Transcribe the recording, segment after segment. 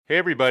Hey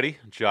everybody,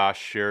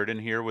 Josh Sheridan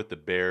here with the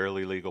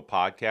Barely Legal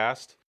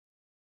Podcast.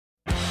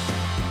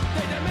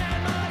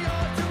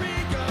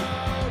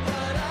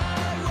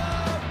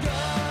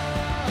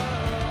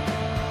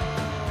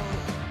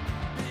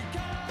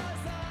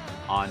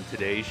 On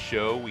today's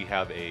show, we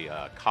have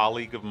a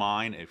colleague of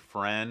mine, a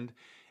friend,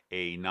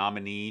 a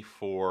nominee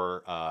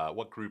for,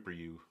 what group are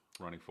you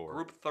running for?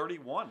 Group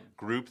 31.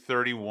 Group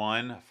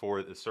 31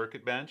 for the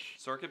Circuit Bench.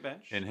 Circuit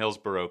Bench. In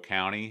Hillsborough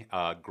County.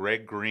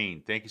 Greg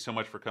Green. Thank you so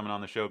much for coming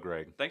on the show,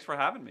 Greg. Thanks for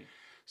having me.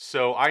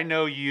 So I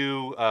know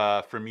you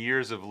from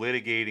years of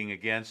litigating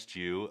against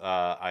you.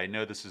 I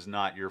know this is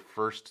not your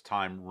first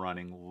time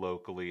running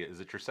locally.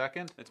 Is it your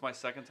second? It's my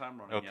second time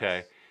running, Okay.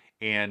 yes.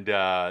 And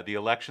the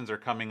elections are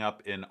coming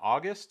up in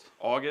August?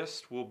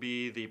 August will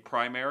be the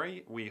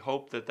primary. We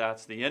hope that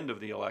that's the end of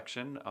the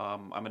election.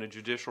 I'm in a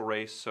judicial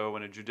race, so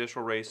in a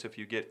judicial race, if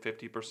you get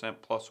 50%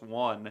 plus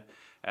one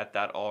at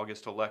that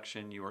August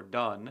election, you are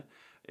done.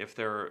 If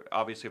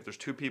there's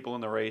two people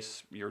in the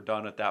race, you're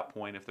done at that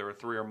point. If there are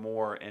three or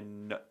more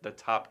and the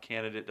top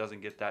candidate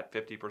doesn't get that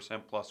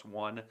 50% plus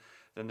one,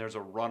 then there's a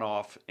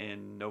runoff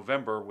in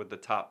November with the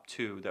top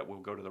two that will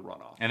go to the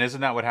runoff. And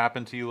isn't that what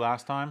happened to you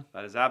last time?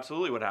 That is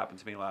absolutely what happened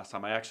to me last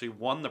time. I actually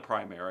won the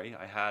primary.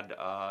 I had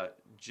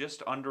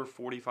just under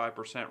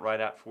 45%,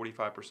 right at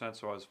 45%,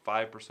 so I was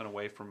 5%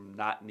 away from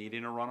not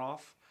needing a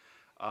runoff.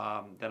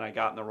 Then I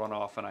got in the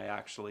runoff, and I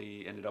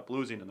actually ended up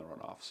losing in the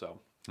runoff.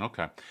 So.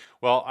 Okay.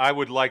 Well, I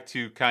would like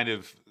to kind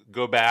of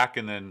go back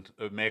and then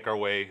make our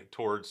way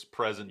towards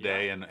present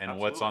day and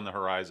what's on the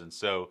horizon.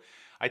 So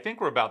I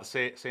think we're about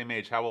the same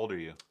age. How old are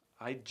you?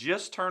 I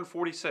just turned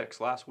 46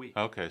 last week.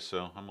 Okay,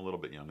 so I'm a little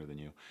bit younger than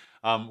you.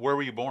 Where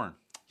were you born?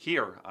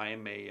 Here.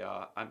 I'm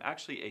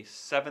actually a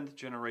seventh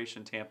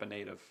generation Tampa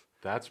native.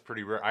 That's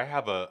pretty rare. I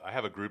have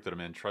a group that I'm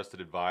in,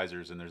 Trusted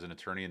Advisors, and there's an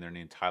attorney in there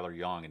named Tyler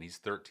Young, and he's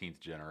 13th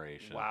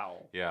generation.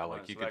 Wow. Yeah,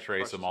 like you could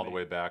trace him all the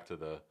way back to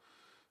the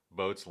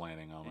boats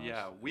landing almost.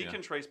 Yeah, we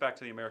can trace back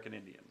to the American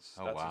Indians.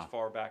 Oh, That's wow. as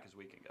far back as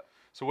we can go.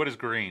 So what is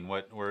green?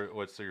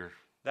 What's your...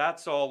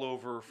 That's all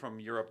over from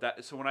Europe.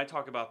 So when I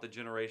talk about the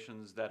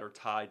generations that are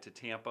tied to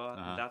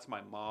Tampa, that's my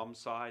mom's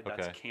side.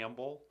 That's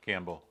Campbell.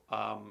 Campbell.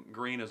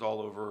 Green is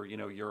all over,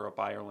 Europe,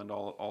 Ireland,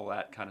 all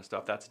that kind of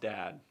stuff. That's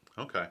Dad.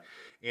 Okay.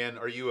 And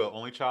are you an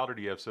only child, or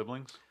do you have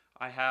siblings?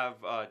 I have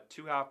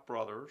two half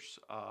brothers,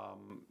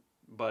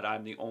 but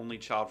I'm the only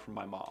child from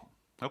my mom.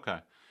 Okay.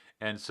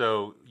 And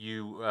so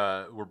you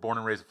were born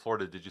and raised in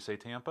Florida. Did you say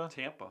Tampa?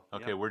 Tampa.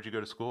 Okay. Yeah. Where'd you go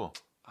to school?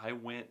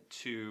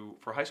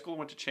 For high school, I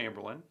went to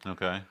Chamberlain.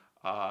 Okay.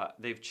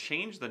 They've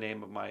changed the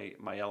name of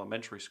my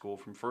elementary school.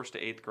 From 1st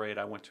to 8th grade,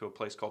 I went to a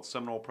place called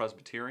Seminole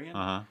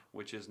Presbyterian,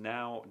 which is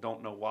now,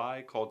 don't know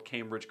why, called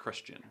Cambridge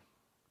Christian.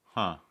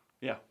 Huh.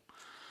 Yeah.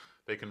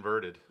 They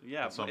converted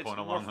at some point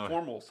along the way. It's more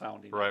formal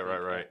sounding.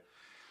 Right.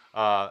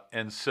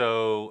 And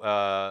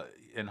so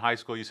in high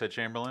school, you said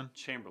Chamberlain?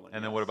 Chamberlain,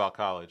 And then what about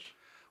college?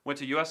 Went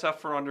to USF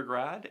for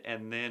undergrad,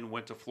 and then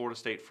went to Florida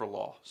State for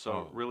law.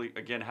 So really,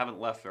 again, haven't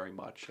left very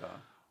much.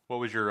 What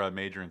was your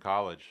major in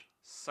college?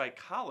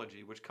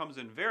 Psychology, which comes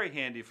in very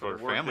handy for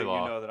the work family that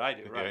law. you know that I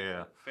do, right?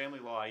 Yeah. Family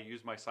law, I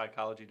use my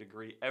psychology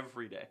degree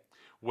every day.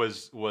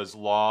 Was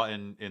law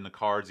in the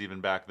cards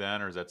even back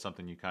then, or is that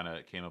something you kind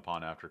of came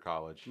upon after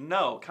college?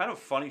 No, kind of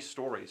funny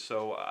story.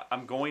 So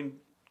I'm going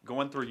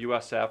through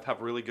USF,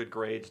 have really good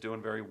grades,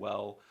 doing very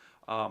well.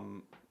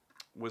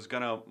 Was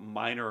gonna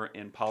minor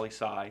in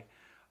poli-sci,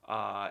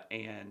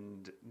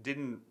 and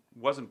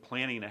wasn't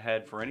planning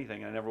ahead for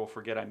anything. I never will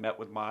forget, I met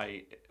with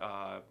my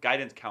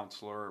guidance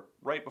counselor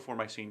right before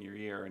my senior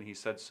year, and he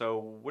said, "So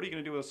what are you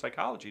going to do with a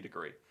psychology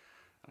degree?"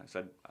 And I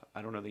said,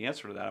 "I don't know the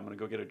answer to that. I'm going to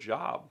go get a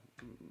job."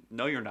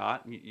 "No, you're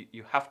not.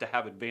 You have to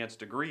have advanced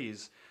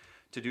degrees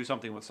to do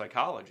something with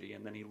psychology."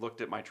 And then he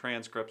looked at my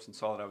transcripts and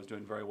saw that I was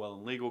doing very well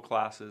in legal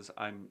classes.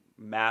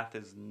 Math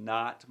is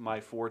not my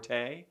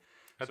forte.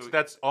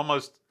 That's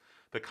almost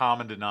the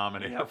common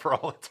denominator for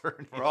all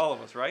attorneys. For all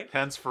of us, right?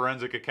 Hence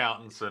forensic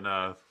accountants and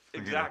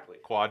Exactly.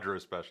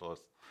 Quadro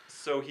specialists.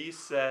 So he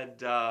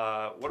said,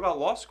 "What about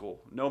law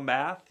school? No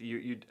math?"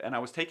 And I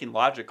was taking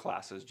logic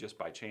classes just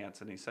by chance.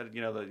 And he said, the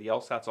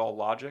LSAT's all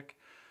logic,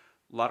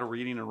 a lot of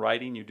reading and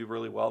writing. You do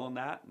really well in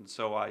that. And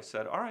so I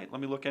said, all right, let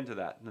me look into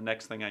that. And the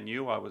next thing I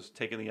knew, I was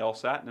taking the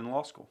LSAT and in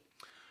law school.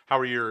 How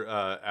were your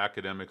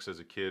academics as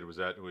a kid?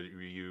 Were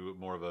you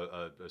more of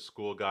a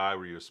school guy?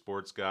 Were you a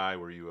sports guy?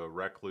 Were you a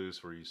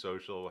recluse? Were you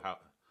social?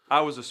 I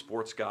was a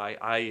sports guy.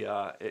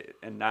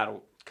 And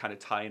that'll kind of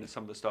tie into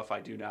some of the stuff I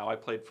do now. I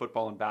played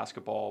football and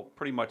basketball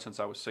pretty much since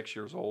I was 6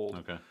 years old.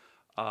 Okay.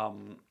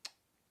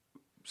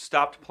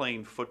 Stopped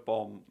playing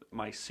football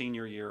my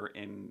senior year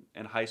in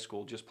high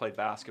school. Just played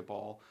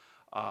basketball.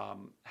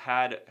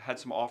 Had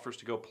some offers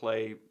to go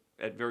play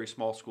at very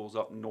small schools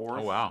up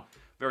north. Oh, wow.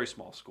 Very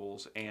small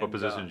schools. And what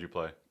position did you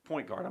play?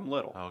 Point guard. I'm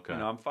little. Okay.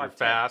 I'm 5'10". You're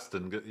fast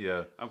and good.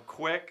 Yeah. I'm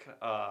quick.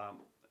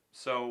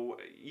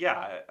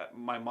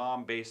 My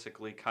mom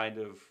basically kind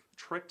of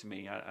tricked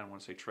me. I don't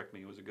want to say tricked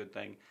me. It was a good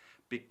thing,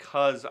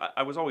 because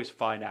I was always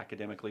fine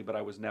academically, but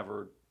I was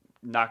never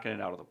knocking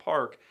it out of the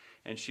park.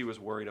 and she was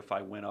worried if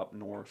I went up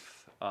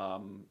north,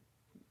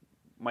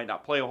 might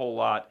not play a whole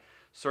lot.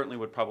 Certainly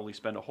would probably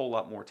spend a whole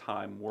lot more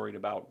time worried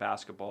about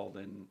basketball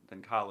than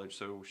college.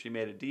 So she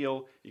made a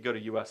deal. You go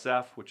to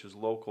USF, which is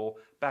local.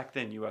 Back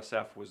then,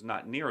 USF was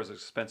not near as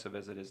expensive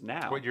as it is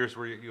now. What years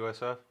were you at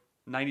USF?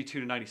 92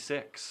 to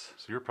 96.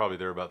 So you're probably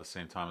there about the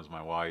same time as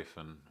my wife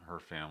and her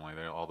family.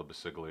 All the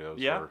Basiglios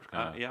Yeah, were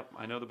kind of yep,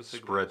 I know the Basiglios.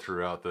 spread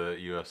throughout the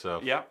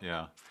USF. Yeah.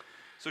 Yeah.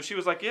 So she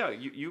was like, yeah,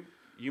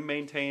 you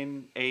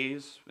maintain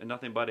A's and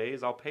nothing but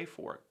A's, I'll pay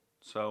for it.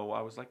 So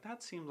I was like,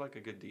 that seems like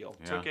a good deal.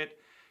 Yeah. Took it.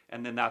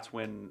 And then that's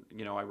when,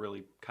 I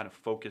really kind of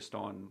focused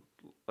on,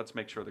 let's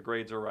make sure the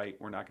grades are right.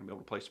 We're not going to be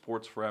able to play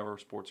sports forever.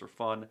 Sports are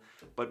fun.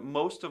 But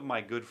most of my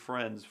good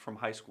friends from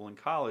high school and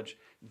college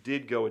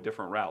did go a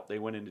different route. They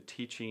went into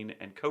teaching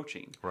and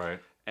coaching. Right.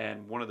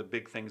 And one of the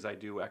big things I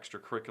do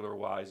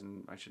extracurricular-wise,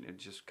 and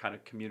it's just kind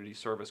of community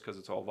service because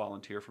it's all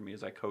volunteer for me,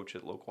 is I coach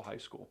at local high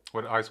school.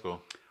 What high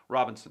school?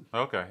 Robinson.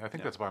 Okay. I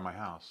think that's by my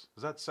house.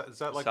 Is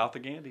that like... South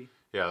of Gandy.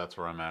 Yeah, that's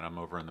where I'm at. I'm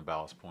over in the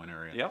Ballast Point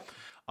area. Yep.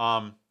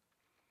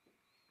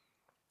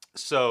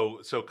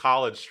 So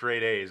college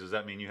straight A's. Does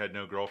that mean you had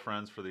no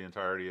girlfriends for the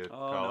entirety of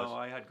college? No,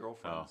 I had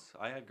girlfriends.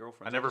 I had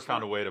girlfriends. I never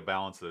found a way to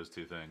balance those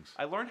two things.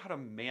 I learned how to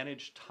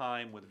manage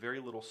time with very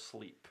little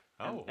sleep.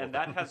 And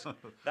Oh.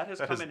 that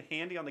has come in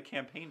handy on the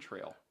campaign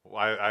trail.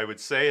 I would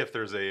say if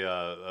there's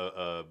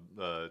a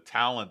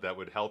talent that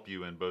would help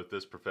you in both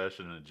this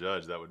profession and a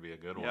judge, that would be a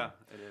good one. Yeah,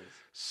 it is.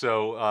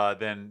 So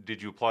then,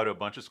 did you apply to a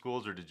bunch of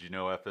schools, or did you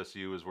know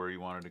FSU is where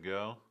you wanted to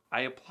go?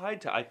 I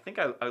applied to, I think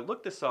I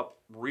looked this up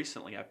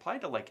recently. I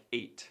applied to like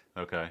 8.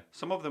 Okay.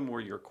 Some of them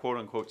were your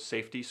quote-unquote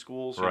safety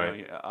schools.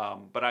 Right.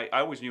 But I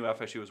always knew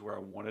FSU was where I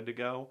wanted to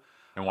go.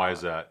 And why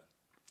is that?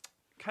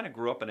 Kind of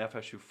grew up an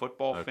FSU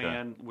football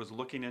fan, was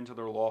looking into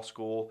their law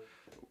school,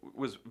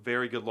 was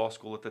very good law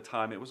school at the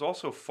time. It was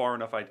also far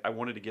enough, I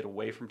wanted to get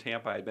away from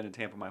Tampa. I had been in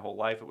Tampa my whole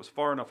life. It was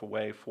far enough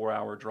away,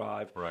 4-hour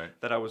drive, Right.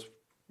 that I was,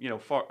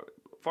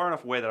 far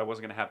enough away that I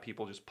wasn't going to have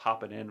people just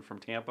popping in from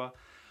Tampa.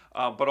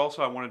 But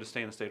also I wanted to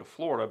stay in the state of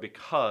Florida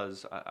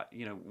because,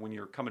 when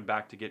you're coming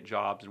back to get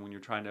jobs and when you're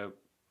trying to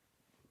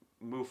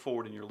move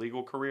forward in your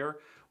legal career,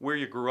 where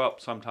you grew up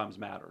sometimes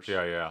matters.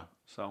 Yeah.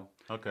 So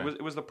Okay.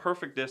 it was the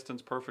perfect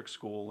distance, perfect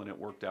school, and it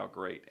worked out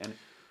great. And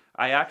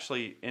I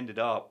actually ended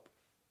up,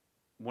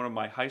 one of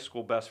my high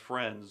school best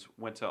friends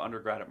went to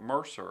undergrad at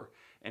Mercer,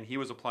 and he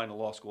was applying to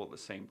law school at the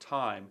same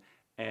time.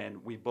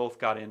 And we both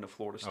got into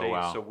Florida State. Oh,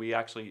 wow. So we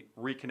actually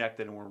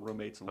reconnected and were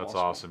roommates in law That's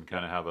school. awesome.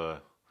 Kind of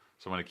have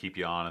someone to keep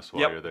you honest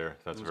while Yep. you're there.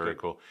 That's It was very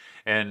good. cool.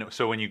 And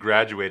so when you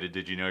graduated,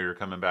 did you know you were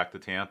coming back to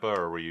Tampa,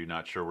 or were you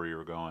not sure where you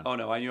were going? Oh,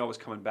 no, I knew I was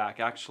coming back.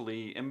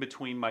 Actually, in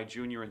between my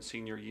junior and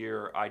senior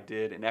year, I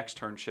did an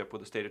externship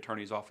with the state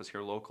attorney's office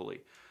here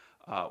locally,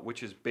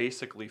 which is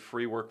basically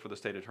free work for the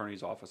state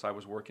attorney's office. I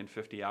was working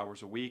 50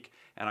 hours a week,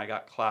 and I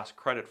got class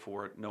credit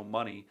for it, no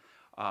money.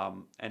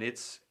 And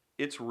it's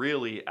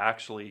really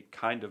actually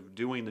kind of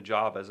doing the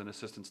job as an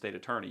assistant state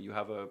attorney. You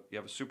have a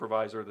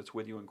supervisor that's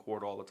with you in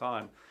court all the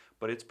time,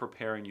 but it's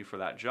preparing you for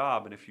that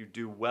job. And if you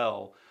do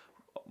well,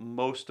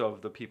 most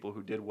of the people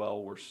who did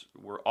well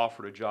were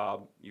offered a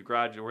job. You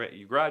graduate,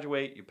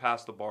 you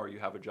pass the bar, you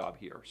have a job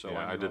here. So yeah,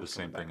 I knew did the was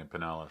same coming thing back.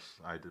 in Pinellas.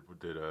 I did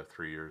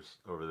 3 years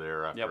over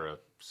there after a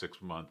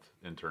 6-month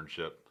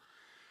internship.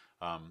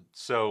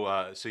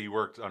 So you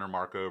worked under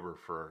Mark Ober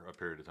for a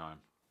period of time.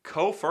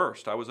 Co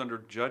first. I was under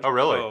Judge Oh,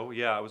 really? Co.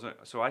 Yeah,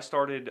 so I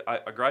started.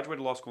 I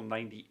graduated law school in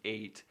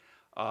 '98.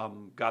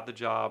 Got the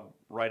job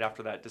right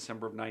after that,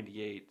 December of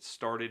 '98.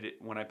 Started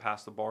it when I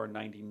passed the bar in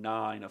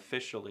 '99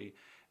 officially,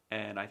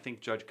 and I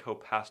think Judge Co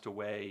passed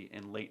away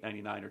in late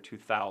 '99 or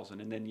 2000.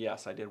 And then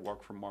yes, I did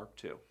work for Mark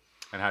too.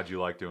 And how'd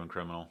you like doing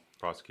criminal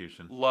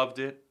prosecution? Loved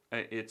it.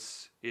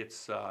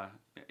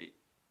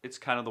 It's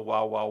kind of the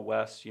wild, wild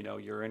west.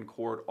 You're in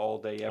court all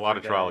day, every day. A lot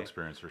of trial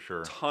experience for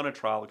sure. Ton of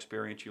trial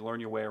experience. You learn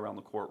your way around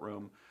the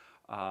courtroom,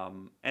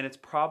 and it's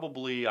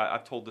probably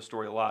I've told the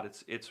story a lot.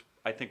 It's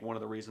I think one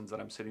of the reasons that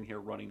I'm sitting here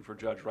running for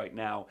judge right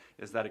now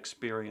is that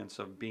experience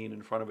of being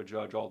in front of a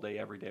judge all day,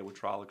 every day with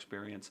trial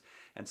experience,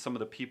 and some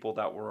of the people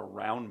that were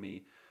around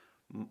me.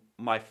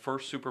 My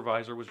first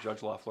supervisor was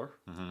Judge Loeffler.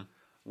 Mm-hmm.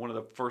 One of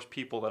the first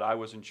people that I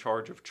was in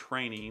charge of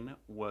training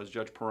was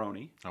Judge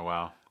Peroni. Oh,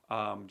 wow.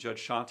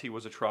 Judge Shanti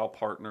was a trial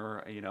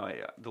partner.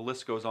 The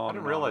list goes on. I didn't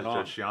and realize on and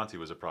on. Judge Shanti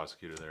was a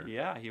prosecutor there.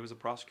 Yeah, he was a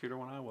prosecutor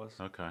when I was.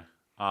 Okay.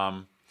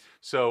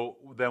 So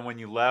then when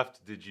you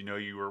left, did you know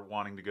you were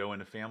wanting to go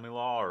into family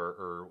law,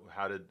 or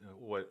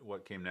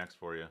what came next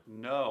for you?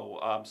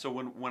 No. So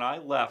when I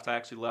left, I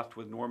actually left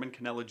with Norman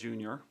Cannella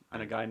Jr.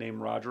 and a guy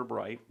named Roger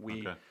Bright.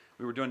 We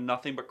were doing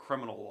nothing but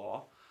criminal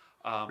law.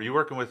 Were you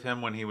working with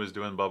him when he was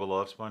doing Bubba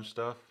Love Sponge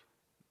stuff?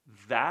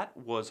 That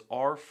was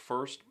our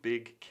first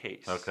big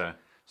case. Okay.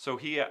 So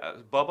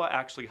Bubba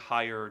actually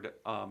hired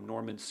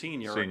Norman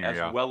Sr.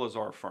 as well as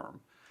our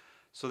firm.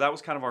 So that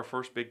was kind of our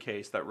first big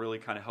case that really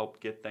kind of helped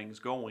get things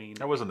going.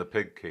 That wasn't the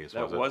pig case,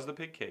 was it? That was the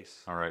pig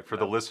case. All right. For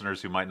the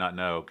listeners who might not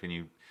know, can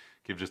you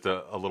give just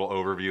a little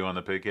overview on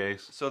the pig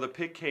case? So the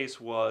pig case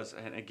was,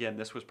 and again,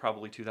 this was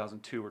probably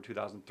 2002 or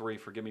 2003.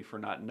 Forgive me for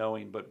not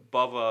knowing, but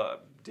Bubba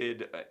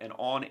did an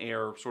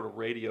on-air sort of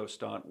radio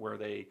stunt where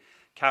they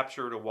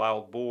captured a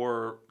wild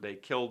boar, they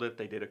killed it,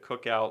 they did a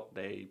cookout,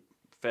 they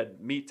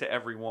fed meat to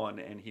everyone,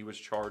 and he was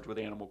charged with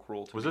animal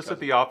cruelty. Was this at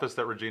the office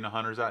that Regina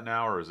Hunter's at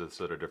now, or is this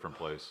at a different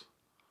place?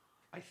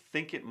 I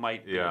think it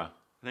might be. Yeah.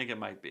 I think it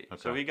might be. Okay.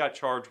 So he got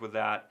charged with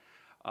that.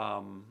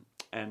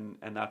 And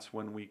that's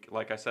when we,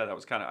 like I said, that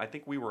was kind of, I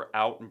think we were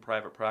out in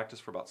private practice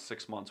for about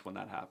 6 months when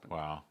that happened.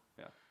 Wow.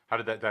 Yeah. How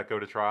did that go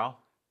to trial?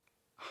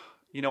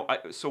 You know,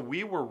 so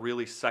we were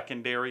really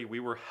secondary. We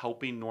were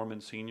helping Norman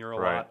Sr. a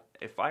Right. lot.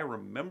 If I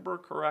remember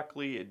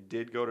correctly, it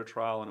did go to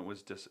trial and it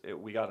was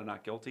we got a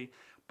not guilty,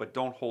 but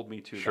don't hold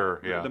me to Sure,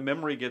 that. yeah. The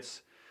memory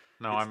gets,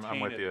 No, it's I'm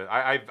with tainted. you.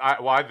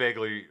 I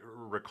vaguely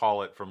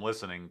recall it from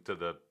listening to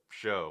the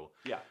show.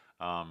 Yeah.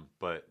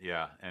 But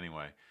yeah,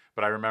 anyway.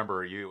 But I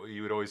remember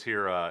you would always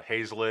hear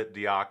Hazlitt,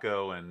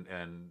 Diaco,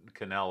 and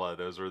Canella.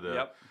 Those were the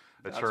Yep.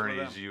 That's for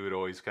attorneys them. you would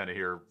always kind of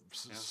hear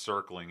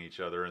circling each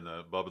other in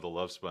the Bubba the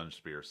Love Sponge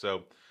spear.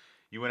 So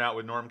you went out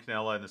with Norm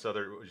Canella and this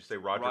other, what would you say,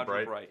 Roger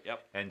Bright?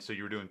 Yep. And so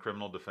you were doing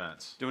criminal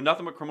defense. Doing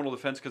nothing but criminal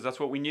defense because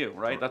that's what we knew,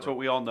 right? That's Right. what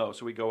we all know.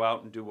 So we go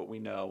out and do what we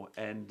know.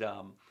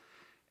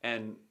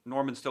 And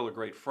Norman's still a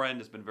great friend,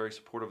 has been very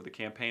supportive of the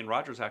campaign.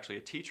 Roger's actually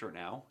a teacher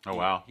now. Oh,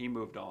 wow. He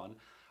moved on.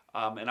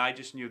 And I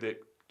just knew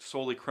that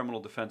solely criminal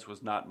defense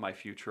was not my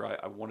future.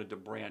 I wanted to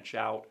branch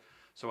out.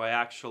 So I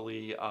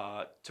actually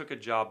took a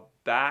job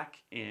back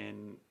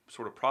in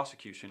sort of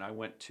prosecution. I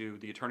went to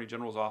the Attorney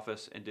General's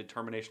office and did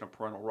termination of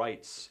parental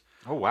rights.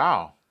 Oh,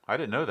 wow. I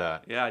didn't know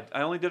that. Yeah,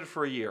 I only did it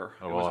for a year.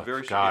 Oh, It well, was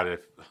very God,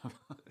 if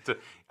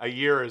a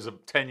year is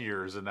 10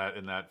 years in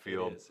that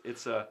field. It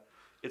is.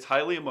 It's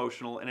highly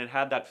emotional, and it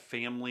had that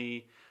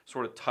family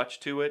sort of touch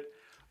to it.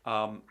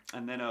 And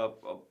then a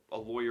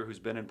lawyer who's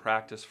been in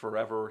practice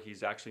forever.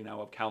 He's actually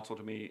now of counsel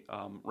to me,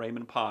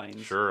 Raymond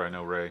Pines. Sure, I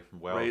know Ray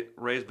well.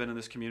 Ray's been in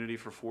this community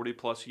for 40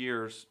 plus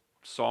years.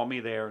 Saw me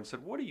there and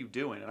said, "What are you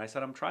doing?" And I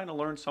said, "I'm trying to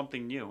learn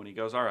something new." And he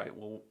goes, "All right,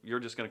 well, you're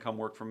just going to come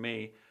work for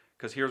me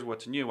because here's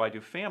what's new. I do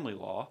family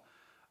law."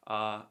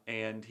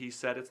 And he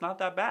said, "It's not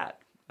that bad."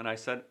 And I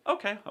said,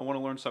 "Okay, I want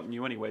to learn something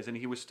new anyways." And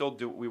he was still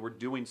we were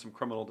doing some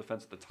criminal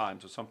defense at the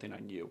time, so something I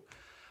knew.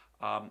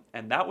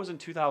 And that was in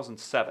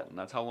 2007.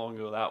 That's how long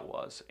ago that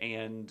was.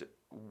 And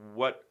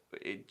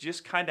it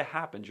just kind of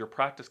happens. Your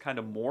practice kind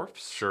of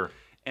morphs. Sure.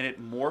 And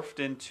it morphed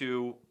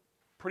into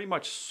pretty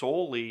much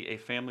solely a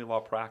family law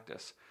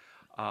practice.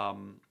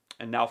 And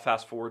now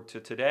fast forward to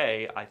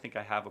today, I think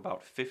I have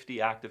about 50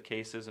 active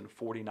cases and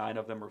 49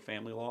 of them are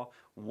family law.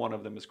 One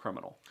of them is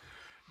criminal.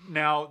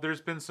 Now,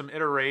 there's been some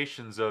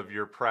iterations of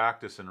your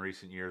practice in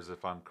recent years,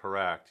 if I'm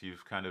correct.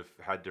 You've kind of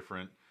had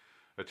different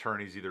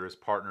attorneys, either as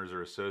partners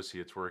or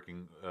associates,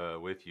 working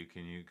with you.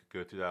 Can you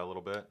go through that a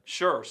little bit?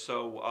 Sure.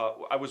 So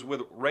I was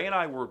with Ray and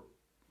I were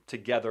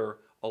together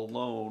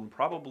alone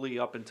probably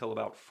up until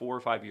about 4 or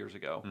 5 years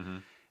ago. Mm-hmm.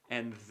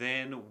 And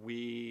then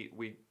we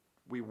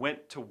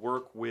went to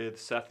work with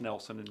Seth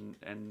Nelson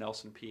and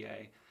Nelson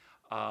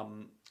PA.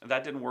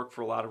 That didn't work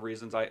for a lot of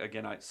reasons.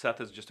 Seth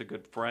is just a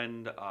good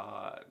friend.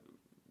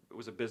 It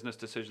was a business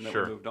decision that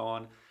Sure. we moved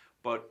on.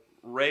 But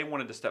Ray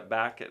wanted to step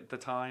back at the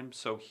time,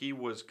 so he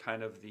was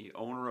kind of the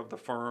owner of the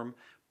firm.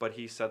 But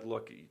he said,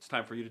 "Look, it's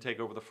time for you to take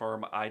over the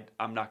firm.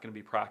 I'm not going to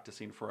be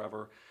practicing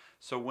forever."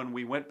 So when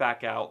we went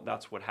back out,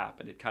 that's what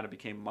happened. It kind of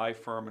became my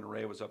firm, and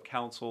Ray was of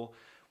counsel.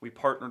 We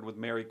partnered with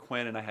Mary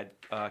Quinn, and I had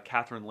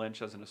Catherine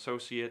Lynch as an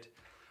associate.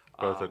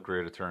 Both are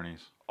great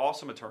attorneys.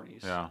 Awesome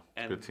attorneys. Yeah,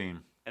 and, good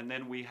team. And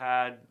then we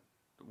had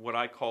what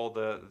I call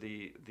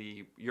the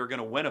 "you're going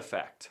to win"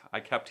 effect. I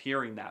kept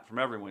hearing that from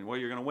everyone. Well,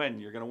 you're going to win.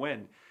 You're going to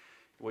win.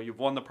 Well, you've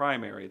won the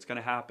primary. It's going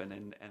to happen.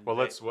 And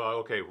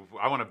Okay.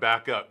 I want to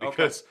back up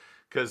because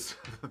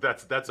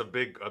that's a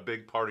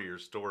big part of your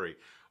story.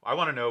 I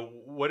want to know,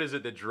 what is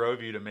it that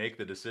drove you to make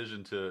the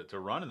decision to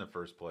run in the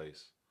first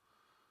place?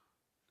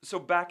 So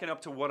backing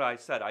up to what I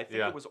said, I think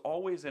Yeah. it was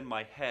always in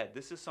my head.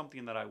 This is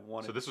something that I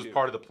wanted. So this was to do.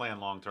 part of the plan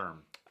long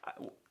term.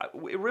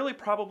 It really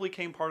probably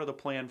came part of the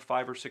plan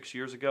 5 or 6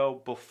 years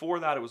ago. Before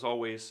that, it was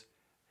always,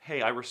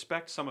 hey, I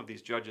respect some of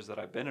these judges that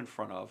I've been in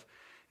front of,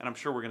 and I'm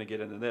sure we're going to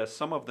get into this.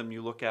 Some of them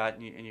you look at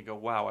and you go,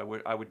 wow,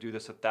 I would do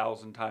this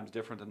 1,000 times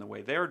different than the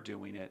way they're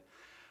doing it.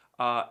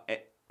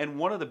 And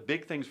one of the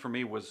big things for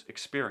me was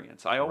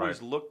experience. I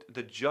always looked,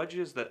 the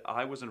judges that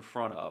I was in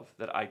front of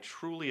that I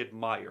truly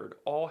admired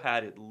all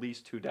had at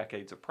least 2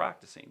 decades of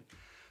practicing.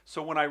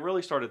 So when I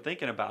really started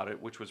thinking about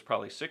it, which was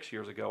probably 6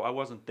 years ago, I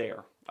wasn't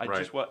there.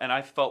 And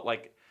I felt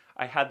like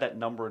I had that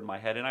number in my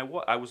head, and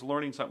I was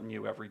learning something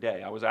new every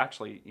day. I was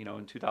actually,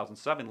 in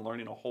 2007,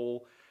 learning a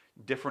whole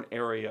different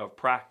area of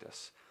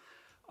practice.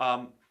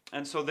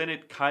 And so then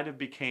it kind of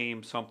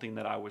became something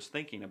that I was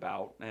thinking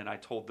about, and I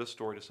told this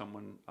story to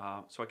someone.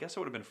 So I guess it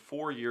would have been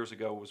 4 years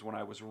ago was when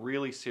I was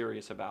really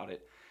serious about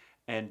it.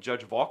 And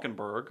Judge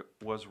Valkenburg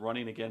was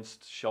running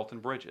against Shelton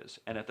Bridges.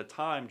 And at the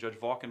time, Judge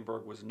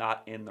Valkenburg was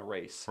not in the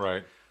race.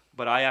 Right.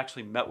 but I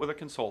actually met with a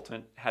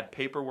consultant, had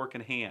paperwork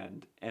in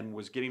hand, and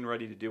was getting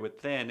ready to do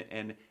it then,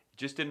 and it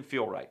just didn't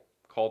feel right.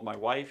 Called my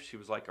wife. She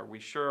was like, "Are we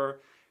sure?"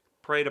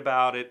 Prayed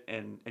about it,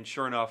 and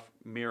sure enough,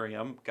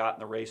 Miriam got in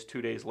the race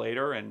 2 days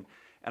later, and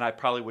I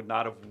probably would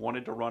not have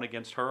wanted to run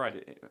against her.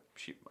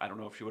 I don't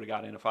know if she would have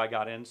got in if I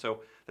got in.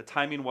 So the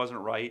timing wasn't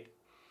right.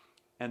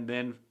 And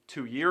then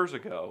 2 years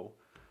ago,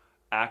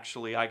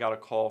 actually, I got a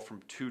call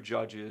from two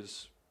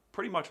judges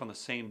pretty much on the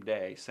same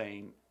day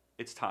saying,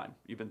 it's time.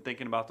 You've been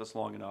thinking about this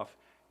long enough.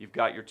 You've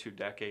got your 2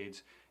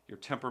 decades. Your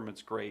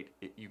temperament's great.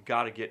 You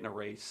got to get in a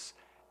race.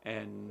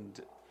 And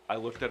I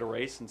looked at a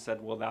race and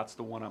said, well, that's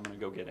the one I'm going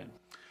to go get in.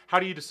 How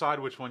do you decide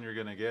which one you're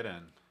going to get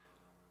in?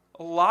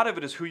 A lot of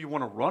it is who you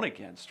want to run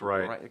against,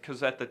 right?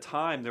 Because at the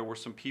time, there were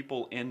some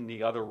people in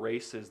the other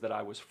races that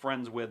I was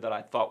friends with that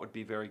I thought would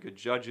be very good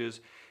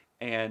judges.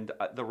 And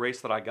the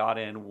race that I got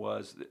in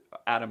was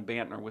Adam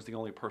Bantner was the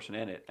only person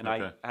in it. And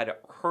okay. I had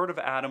heard of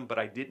Adam, but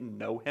I didn't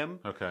know him.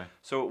 Okay.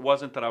 So it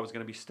wasn't that I was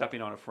going to be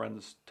stepping on a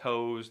friend's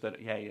toes that,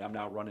 hey, I'm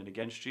now running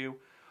against you.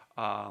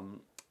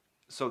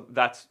 So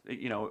that's,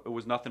 it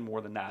was nothing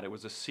more than that. It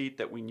was a seat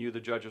that we knew the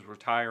judges were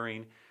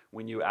retiring.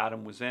 We knew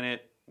Adam was in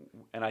it,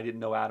 and I didn't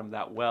know Adam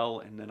that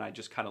well. And then I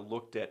just kind of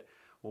looked at,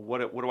 well,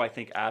 what do I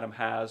think Adam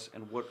has,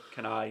 and what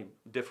can I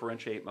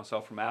differentiate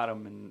myself from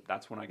Adam? And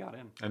that's when I got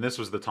in. And this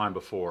was the time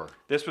before?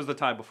 This was the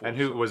time before. And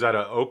was that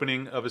an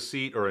opening of a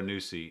seat or a new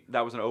seat?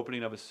 That was an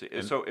opening of a seat.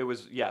 And so it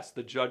was, yes,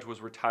 the judge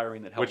was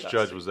retiring that held that seat. Which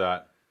judge seat. was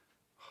that?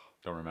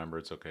 Don't remember.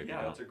 It's okay.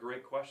 Yeah, that's a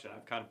great question.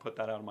 I've kind of put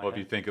that out of my head. Well,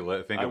 head. if you think of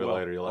it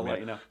later, you'll let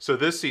me know. So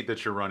this seat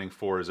that you're running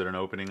for, is it an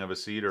opening of a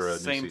seat or a new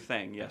seat? Same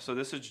thing, yeah. So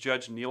this is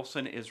Judge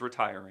Nielsen is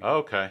retiring. Oh,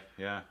 okay,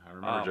 yeah. I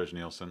remember Judge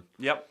Nielsen.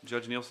 Yep,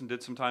 Judge Nielsen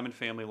did some time in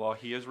family law.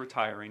 He is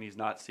retiring. He's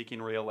not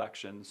seeking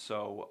re-election.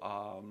 So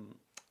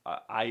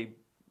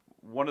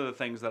one of the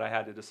things that I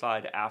had to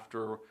decide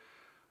after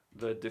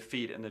the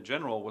defeat in the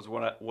general was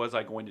was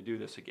I going to do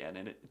this again?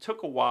 And it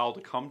took a while to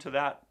come to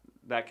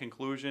that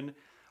conclusion.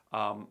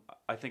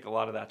 I think a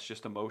lot of that's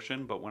just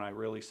emotion, but when I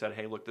really said,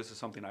 hey, look, this is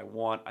something I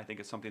want, I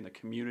think it's something the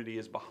community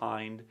is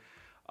behind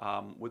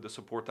with the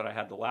support that I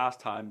had the last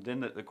time,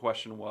 then the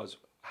question was,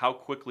 how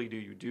quickly do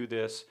you do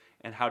this,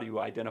 and how do you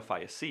identify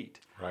a seat?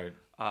 Right.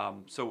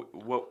 So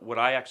what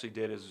I actually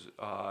did is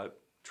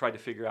tried to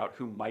figure out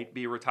who might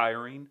be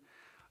retiring,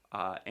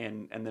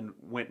 and then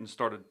went and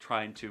started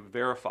trying to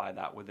verify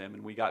that with them,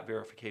 and we got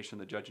verification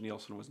that Judge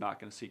Nielsen was not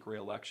going to seek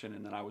re-election,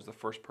 and then I was the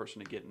first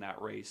person to get in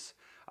that race.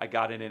 I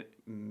got in it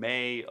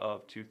May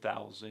of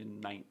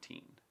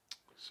 2019.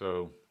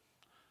 So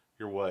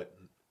you're what,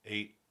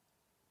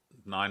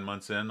 9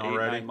 months in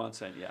already? 9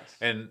 months in, yes.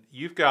 And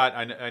you've got,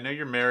 I know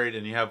you're married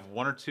and you have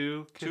 1 or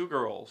 2 kids? 2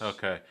 girls.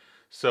 Okay.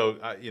 So,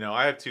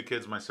 I have 2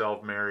 kids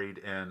myself, married,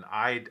 and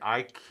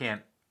I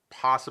can't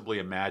possibly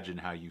imagine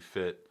how you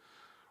fit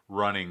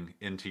running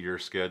into your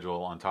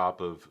schedule on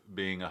top of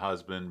being a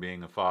husband,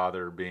 being a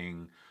father,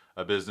 being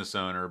a business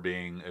owner,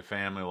 being a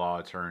family law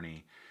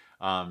attorney.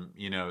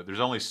 There's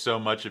only so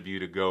much of you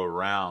to go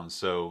around.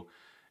 So,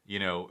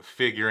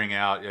 figuring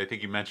out, I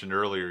think you mentioned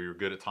earlier, you're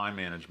good at time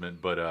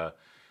management, but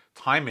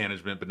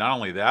not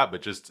only that,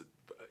 but just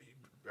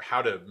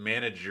how to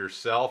manage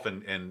yourself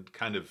and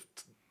kind of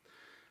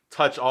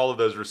touch all of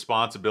those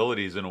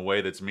responsibilities in a way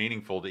that's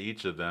meaningful to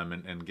each of them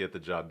and get the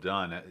job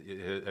done.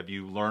 Have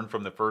you learned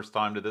from the first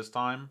time to this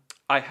time?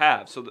 I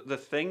have. So the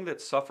thing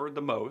that suffered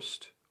the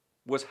most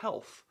was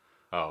health.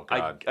 Oh,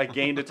 God. I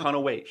gained a ton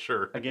of weight.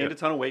 Sure. I gained a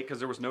ton of weight because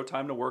there was no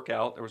time to work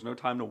out. There was no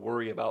time to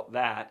worry about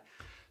that.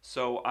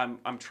 So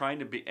I'm trying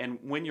to be, and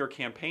when you're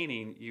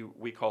campaigning,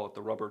 we call it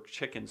the rubber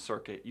chicken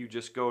circuit. You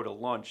just go to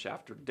lunch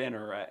after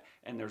dinner,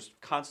 and there's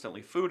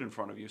constantly food in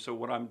front of you. So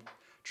what I'm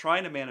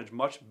trying to manage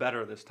much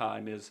better this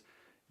time is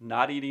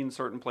not eating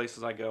certain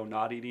places I go,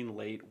 not eating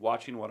late,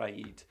 watching what I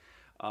eat.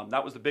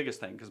 That was the biggest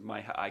thing because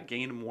I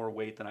gained more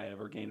weight than I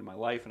ever gained in my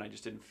life, and I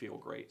just didn't feel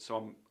great.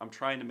 So I'm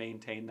trying to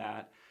maintain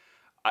that.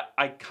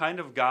 I kind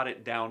of got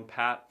it down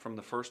pat from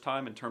the first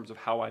time in terms of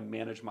how I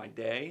manage my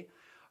day.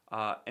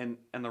 And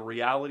the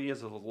reality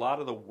is a lot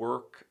of the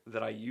work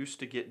that I used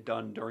to get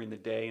done during the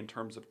day in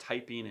terms of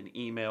typing and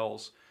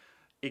emails,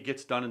 it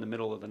gets done in the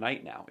middle of the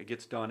night now. It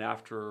gets done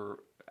after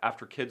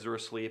kids are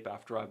asleep,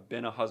 after I've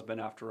been a husband,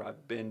 after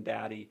I've been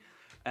daddy,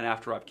 and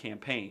after I've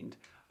campaigned,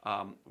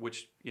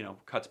 which,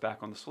 cuts back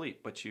on the sleep.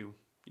 But you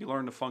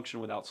learn to function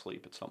without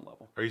sleep at some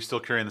level. Are you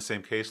still carrying the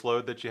same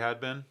caseload that you had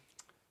been?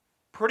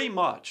 Pretty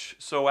much.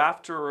 So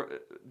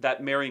after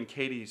that Mary and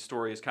Katie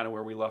story is kind of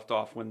where we left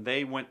off. When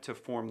they went to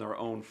form their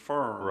own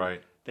firm,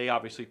 right, they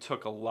obviously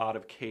took a lot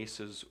of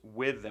cases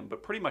with them.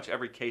 But pretty much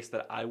every case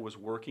that I was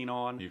working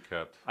on,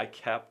 I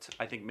kept.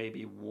 I think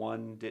maybe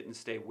one didn't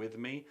stay with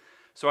me.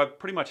 So I've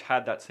pretty much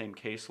had that same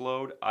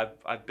caseload.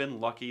 I've been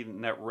lucky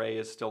that Ray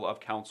is still of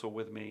counsel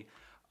with me.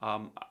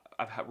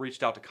 I've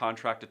reached out to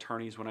contract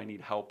attorneys when I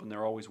need help, and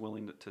they're always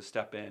willing to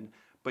step in.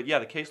 But yeah,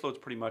 the caseload's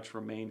pretty much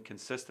remained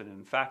consistent.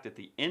 In fact, at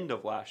the end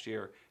of last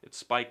year, it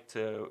spiked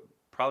to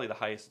probably the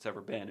highest it's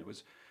ever been. It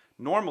was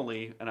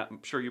Normally, and I'm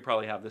sure you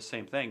probably have the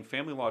same thing,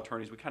 family law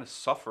attorneys, we kind of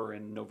suffer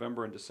in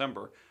November and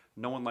December.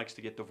 No one likes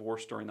to get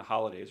divorced during the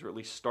holidays, or at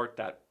least start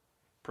that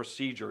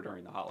procedure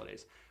during the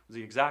holidays. It was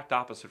the exact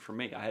opposite for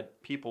me. I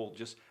had people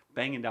just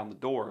banging down the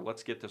door,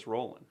 let's get this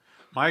rolling.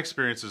 My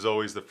experience is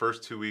always the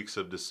first 2 weeks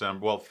of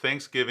December. Well,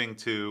 Thanksgiving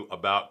to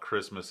about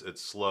Christmas,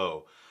 it's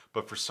slow.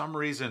 But for some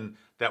reason,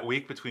 that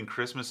week between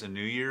Christmas and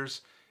New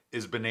Year's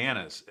is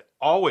bananas.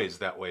 Always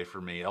that way for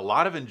me. A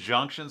lot of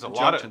injunctions,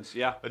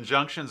 Yeah.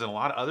 injunctions, and a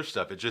lot of other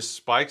stuff. It just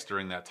spikes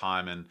during that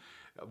time. And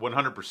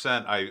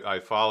 100%, I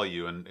follow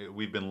you. And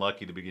we've been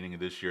lucky the beginning of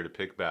this year to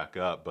pick back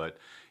up. But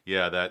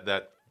yeah,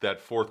 that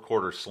fourth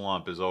quarter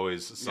slump is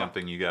always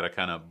something you got to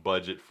kind of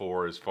budget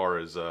for as far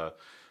as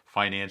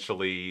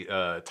financially,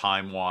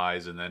 time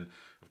wise, and then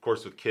of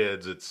course with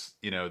kids, it's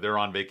they're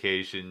on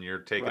vacation, you're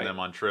taking them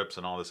on trips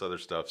and all this other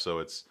stuff, so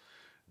it's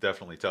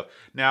definitely tough.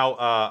 Now,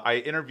 I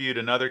interviewed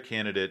another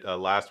candidate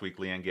last week,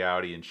 Leanne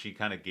Gowdy, and she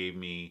kind of gave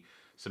me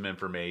some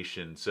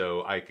information,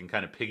 so I can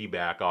kind of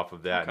piggyback off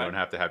of that. Okay. I don't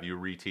have to have you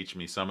reteach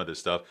me some of this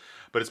stuff.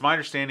 But it's my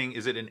understanding,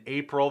 is it in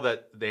April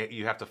that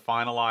you have to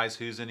finalize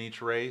who's in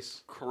each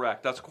race?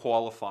 Correct. That's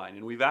qualifying.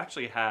 And we've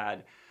actually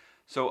had,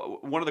 so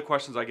one of the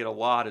questions I get a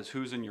lot is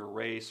who's in your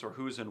race or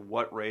who's in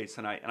what race.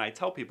 And I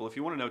tell people, if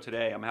you want to know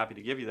today, I'm happy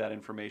to give you that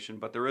information,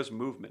 but there is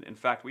movement. In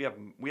fact, we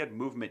had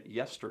movement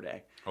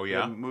yesterday. Oh, We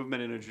yeah? had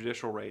movement in a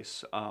judicial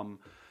race.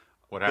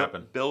 What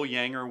happened? Bill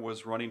Yanger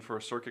was running for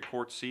a circuit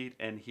court seat,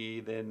 and he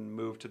then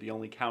moved to the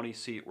only county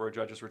seat where a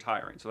judge is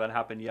retiring. So that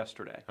happened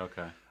yesterday.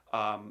 Okay.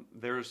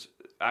 There's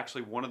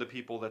actually one of the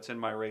people that's in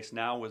my race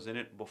now was in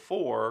it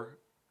before,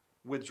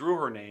 withdrew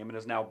her name, and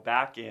is now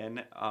back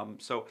in.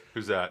 So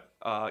Who's that?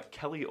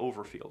 Kelly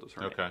Overfield is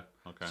her name.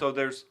 Okay. So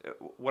there's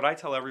what I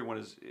tell everyone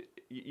is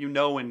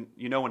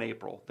in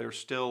April there's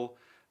still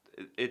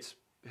it's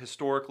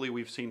historically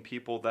we've seen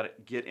people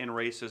that get in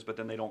races but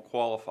then they don't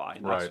qualify.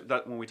 And Right.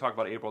 that when we talk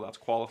about April, that's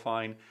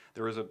qualifying.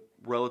 There is a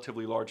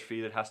relatively large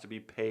fee that has to be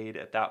paid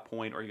at that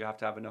point, or you have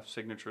to have enough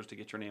signatures to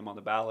get your name on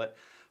the ballot.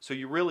 So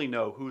you really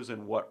know who's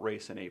in what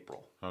race in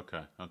April.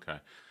 Okay.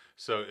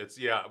 So it's,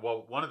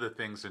 well, one of the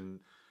things, and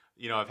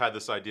I've had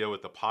this idea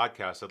with the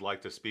podcast, I'd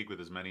like to speak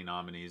with as many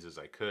nominees as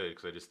I could,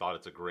 because I just thought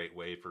it's a great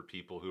way for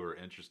people who are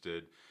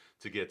interested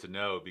to get to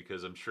know,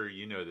 because I'm sure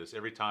you know this,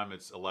 every time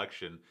it's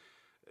election,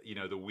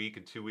 the week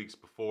and 2 weeks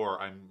before,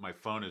 my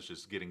phone is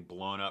just getting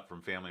blown up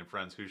from family and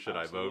friends. Who should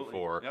Absolutely. I vote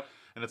for? Yep.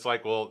 And it's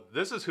like, well,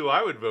 this is who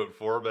I would vote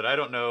for, but I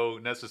don't know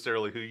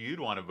necessarily who you'd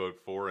want to vote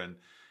for. And,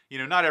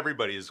 not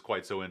everybody is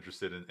quite so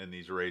interested in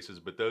these races,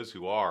 but those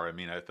who are,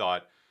 I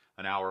thought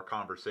an hour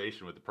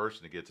conversation with the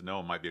person to get to know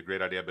them might be a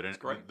great idea.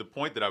 But the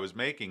point that I was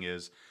making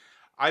is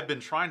I've been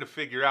trying to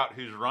figure out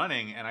who's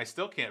running, and I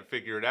still can't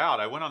figure it out.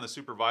 I went on the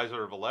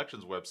Supervisor of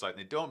Elections website, and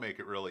they don't make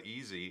it really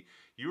easy.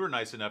 You were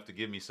nice enough to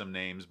give me some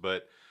names,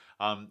 but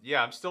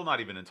I'm still not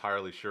even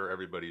entirely sure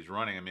everybody's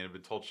running. I've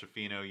been told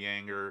Schifino,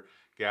 Yanger,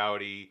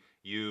 Gowdy,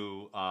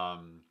 you,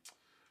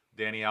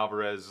 Danny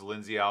Alvarez,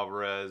 Lindsay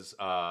Alvarez.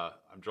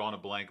 I'm drawing a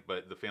blank,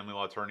 but the family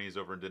law attorney is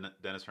over in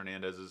Dennis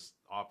Hernandez's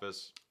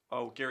office.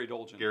 Oh, Gary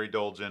Dolgen. Gary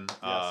Dolgen.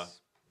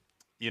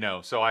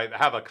 Yes. So I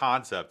have a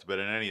concept, but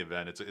in any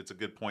event, it's a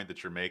good point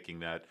that you're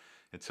making, that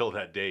until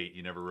that date,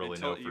 you never really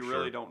know for sure. You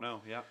really don't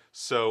know, yeah.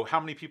 So how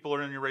many people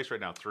are in your race right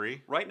now?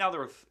 3? Right now,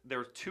 there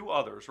are 2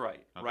 others,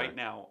 right? Okay. Right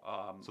now.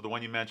 So the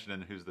one you mentioned,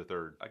 and who's the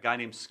third? A guy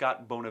named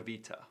Scott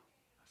Bonavita.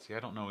 See,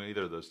 I don't know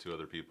either of those 2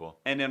 other people.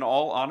 And in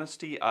all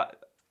honesty,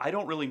 I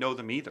don't really know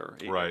them either.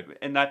 Right.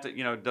 And that,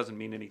 doesn't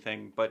mean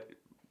anything, but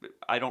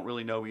I don't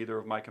really know either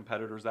of my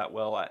competitors that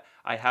well.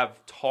 I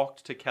have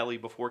talked to Kelly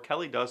before.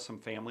 Kelly does some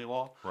family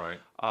law. Right.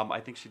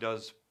 I think she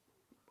does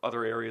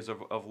other areas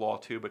of law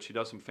too, but she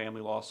does some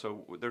family law,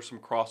 so there's some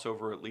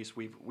crossover. At least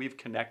we've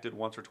connected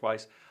once or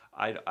twice.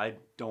 I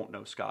don't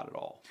know Scott at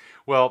all.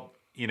 Well,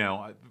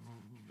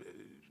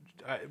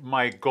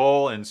 my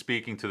goal in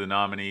speaking to the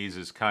nominees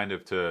is kind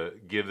of to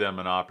give them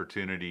an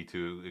opportunity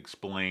to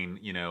explain,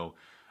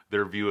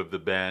 their view of the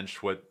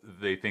bench, what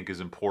they think is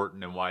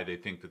important, and why they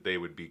think that they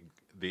would be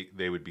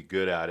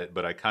good at it.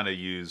 But I kind of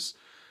use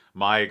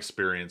my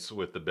experience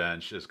with the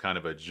bench as kind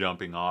of a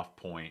jumping off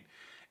point.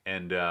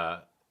 And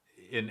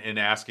in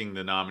asking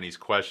the nominees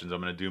questions, I'm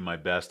going to do my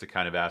best to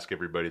kind of ask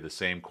everybody the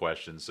same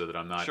questions, so that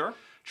I'm not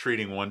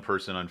treating one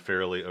person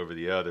unfairly over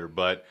the other.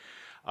 But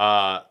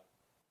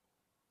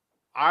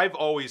I've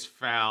always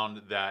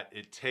found that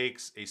it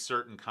takes a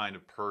certain kind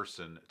of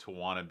person to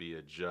want to be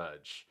a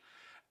judge,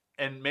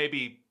 and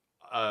maybe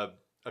a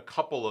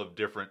couple of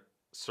different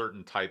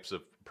certain types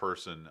of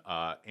person.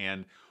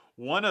 And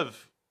one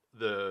of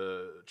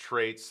the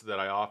traits that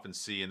I often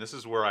see, and this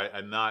is where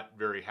I'm not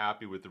very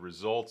happy with the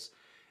results,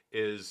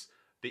 is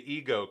the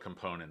ego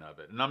component of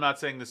it. And I'm not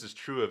saying this is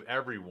true of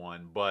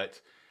everyone,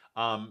 but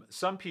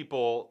some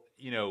people,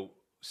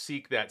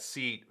 seek that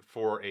seat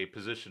for a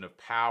position of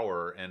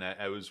power. And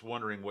I was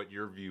wondering what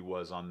your view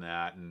was on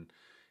that, and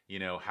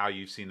how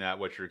you've seen that,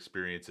 what your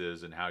experience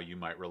is, and how you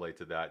might relate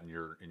to that in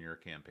your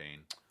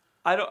campaign.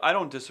 I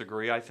don't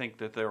disagree. I think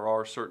that there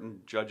are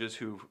certain judges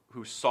who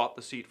sought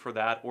the seat for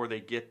that, or they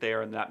get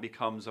there and that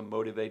becomes a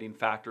motivating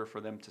factor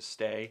for them to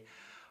stay.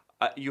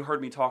 You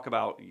heard me talk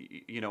about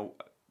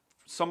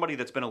somebody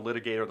that's been a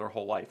litigator their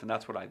whole life, and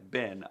that's what I've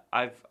been.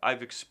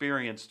 I've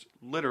experienced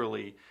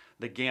literally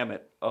the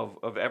gamut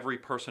of every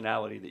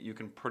personality that you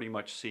can pretty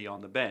much see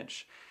on the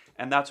bench,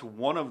 and that's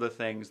one of the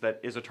things that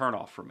is a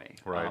turnoff for me.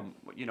 Right.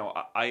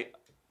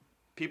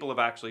 People have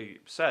actually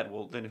said,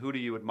 well, then who do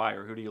you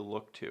admire? Who do you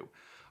look to?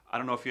 I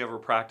don't know if you ever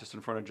practiced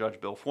in front of Judge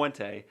Bill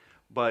Fuente,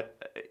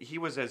 but he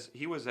was as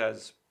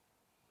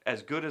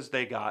good as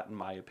they got, in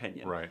my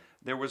opinion. Right.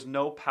 There was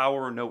no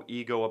power, no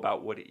ego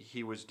about what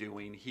he was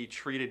doing. He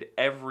treated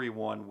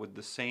everyone with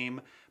the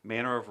same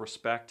manner of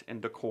respect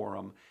and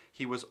decorum.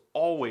 He was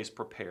always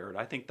prepared.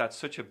 I think that's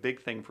such a big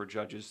thing for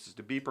judges, is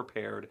to be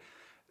prepared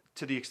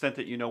to the extent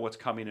that you know what's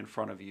coming in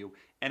front of you.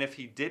 And if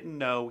he didn't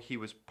know, he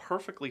was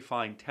perfectly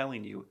fine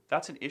telling you,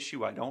 that's an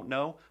issue I don't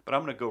know, but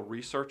I'm going to go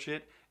research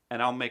it,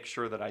 and I'll make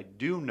sure that I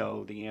do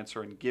know the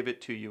answer and give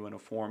it to you in a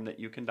form that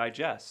you can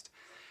digest.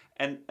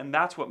 And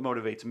that's what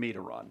motivates me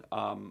to run.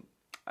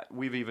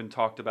 We've even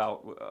talked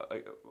about,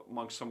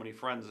 amongst so many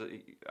friends,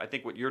 I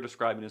think what you're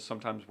describing is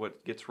sometimes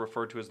what gets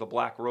referred to as the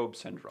black robe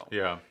syndrome.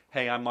 Yeah.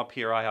 Hey, I'm up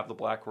here, I have the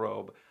black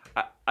robe.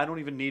 I don't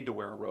even need to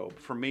wear a robe.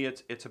 For me,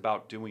 it's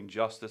about doing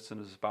justice,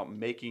 and it's about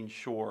making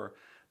sure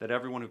that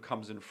everyone who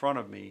comes in front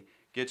of me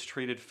gets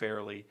treated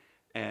fairly,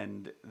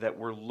 and that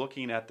we're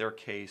looking at their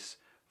case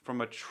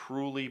from a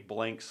truly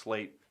blank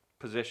slate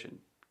position.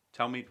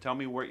 Tell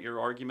me what your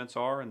arguments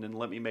are, and then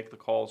let me make the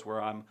calls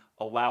where I'm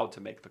allowed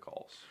to make the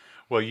calls.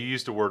 Well, you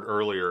used a word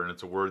earlier, and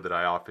it's a word that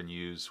I often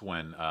use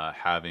when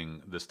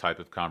having this type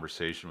of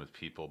conversation with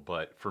people.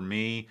 But for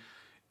me,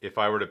 if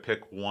I were to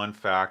pick one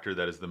factor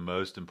that is the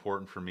most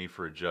important for me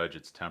for a judge,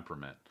 it's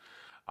temperament.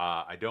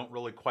 I don't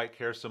really quite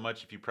care so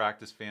much if you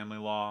practice family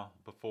law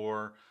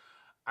before.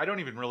 I don't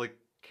even really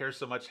care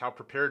so much how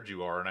prepared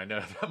you are, and I know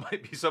that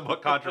might be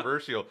somewhat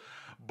controversial,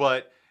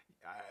 but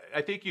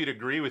I think you'd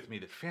agree with me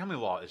that family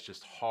law is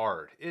just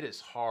hard. It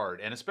is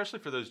hard, and especially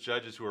for those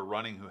judges who are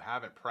running who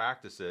haven't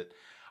practiced it.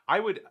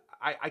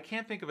 I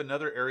can't think of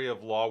another area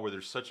of law where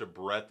there's such a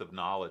breadth of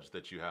knowledge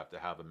that you have to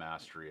have a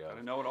mastery of.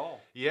 I know it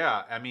all.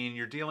 Yeah, I mean,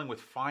 you're dealing with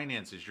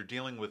finances, you're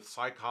dealing with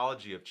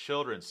psychology of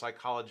children,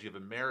 psychology of a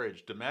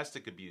marriage,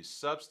 domestic abuse,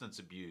 substance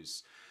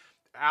abuse,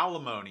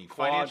 alimony,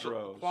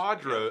 financial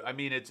quadro. Yeah. I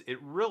mean, it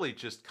really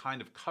just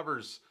kind of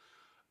covers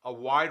a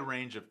wide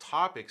range of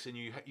topics, and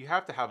you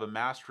have to have a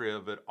mastery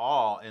of it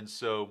all. And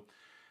so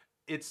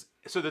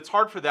that's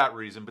hard for that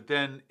reason. But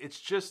then it's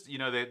just,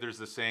 there's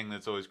this saying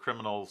that's always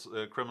criminal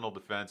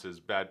defense is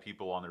bad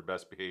people on their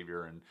best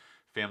behavior, and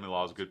family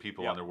law is good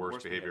people on their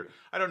worst behavior.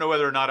 I don't know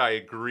whether or not I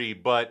agree,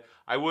 but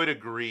I would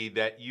agree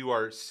that you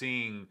are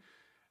seeing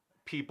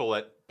people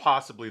at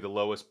possibly the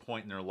lowest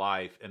point in their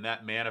life, and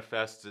that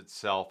manifests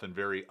itself in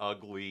very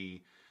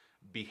ugly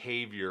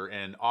behavior.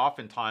 And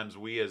oftentimes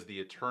we as the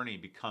attorney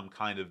become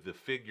kind of the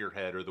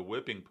figurehead or the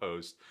whipping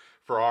post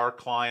for our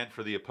client,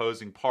 for the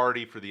opposing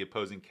party, for the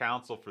opposing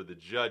counsel, for the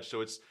judge.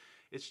 So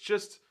it's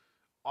just,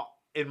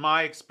 in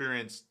my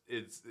experience,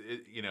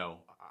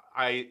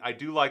 I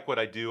do like what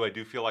I do. I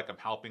do feel like I'm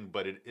helping,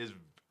 but it is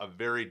a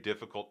very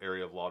difficult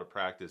area of law to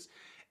practice.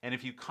 And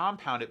if you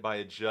compound it by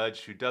a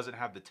judge who doesn't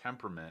have the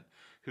temperament,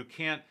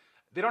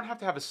 they don't have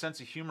to have a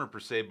sense of humor per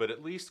se, but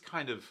at least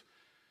kind of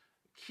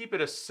keep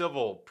it a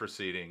civil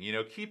proceeding,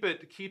 keep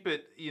it,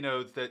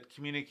 that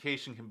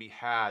communication can be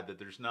had, that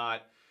there's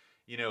not,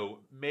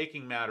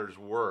 making matters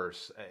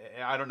worse.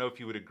 I don't know if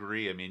you would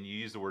agree. I mean, you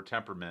use the word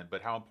temperament,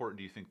 but how important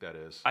do you think that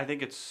is?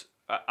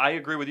 I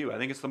agree with you. I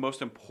think it's the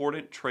most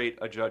important trait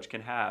a judge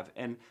can have.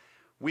 And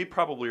we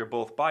probably are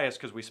both biased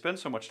because we spend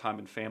so much time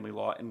in family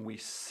law, and we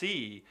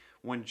see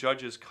when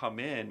judges come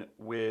in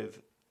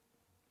with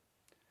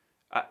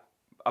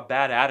a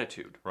bad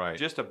attitude, right?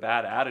 Just a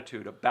bad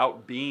attitude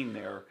about being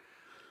there.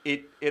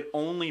 It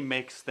only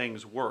makes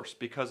things worse,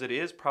 because it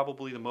is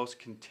probably the most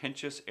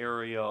contentious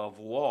area of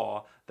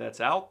law that's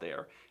out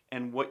there.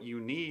 And what you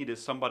need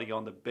is somebody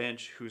on the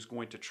bench who's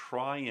going to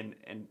try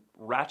and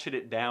ratchet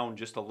it down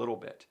just a little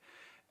bit.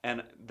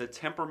 And the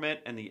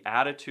temperament and the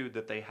attitude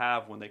that they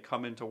have when they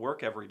come into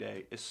work every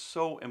day is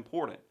so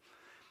important.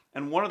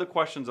 And one of the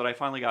questions that I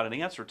finally got an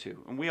answer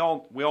to, and we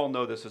all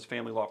know this as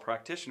family law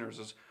practitioners,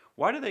 is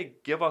why do they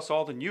give us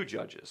all the new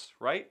judges,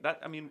 right?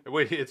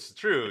 Wait, it's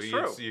true. It's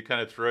true. You kind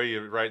of throw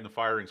you right in the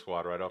firing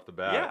squad right off the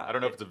bat. Yeah, I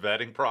don't know if it's a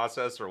vetting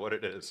process or what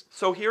it is.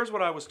 So here's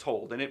what I was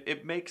told, and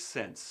it makes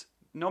sense.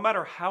 No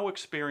matter how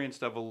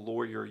experienced of a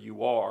lawyer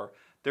you are,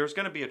 there's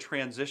going to be a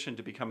transition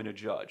to becoming a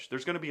judge.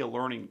 There's going to be a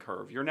learning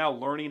curve. You're now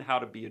learning how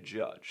to be a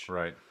judge.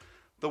 Right.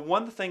 The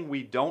one thing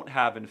we don't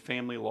have in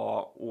family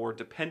law or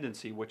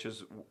dependency, which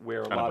is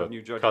where a lot of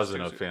new judges... Cousin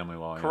of family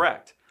law.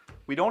 Correct. Yeah.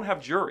 We don't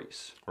have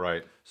juries.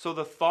 Right. So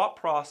the thought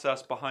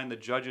process behind the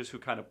judges who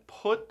kind of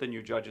put the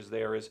new judges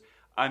there is,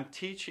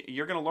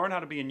 you're going to learn how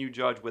to be a new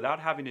judge without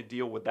having to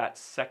deal with that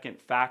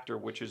second factor,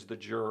 which is the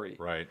jury.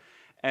 Right.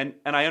 And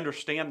I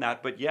understand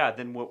that, but yeah,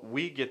 then what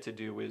we get to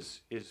do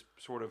is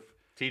sort of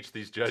teach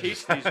these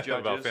judges, teach these judges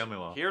about family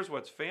law. Here's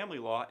what's family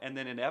law, and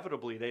then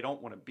inevitably they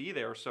don't want to be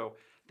there, so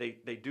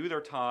they do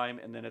their time,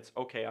 and then it's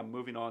okay. I'm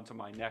moving on to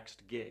my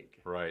next gig.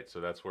 Right. So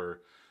that's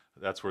where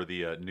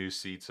the new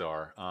seats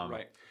are.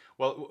 Right.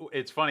 Well,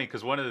 it's funny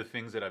because one of the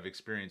things that I've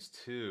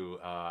experienced too,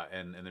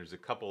 and there's a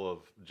couple of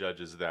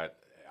judges that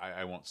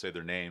I won't say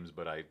their names,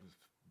 but I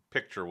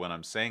picture when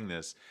I'm saying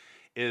this,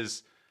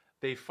 is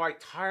they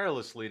fight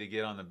tirelessly to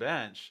get on the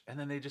bench, and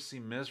then they just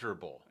seem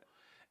miserable.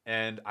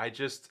 And I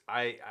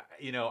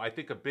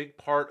think a big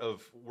part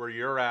of where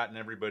you're at and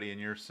everybody in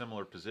your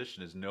similar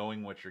position is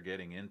knowing what you're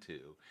getting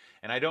into.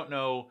 And I don't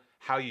know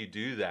how you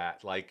do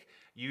that. Like,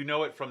 you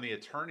know it from the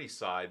attorney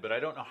side, but I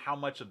don't know how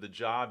much of the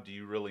job do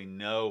you really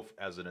know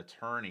as an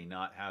attorney,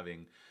 not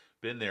having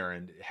been there.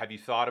 And have you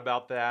thought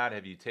about that?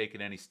 Have you taken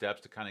any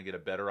steps to kind of get a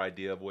better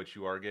idea of what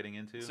you are getting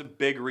into? It's a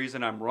big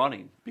reason I'm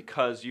running,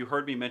 because you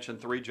heard me mention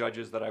 3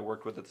 judges that I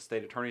worked with at the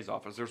state attorney's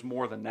office. There's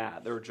more than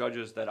that. There are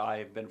judges that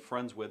I've been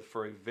friends with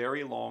for a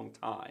very long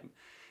time.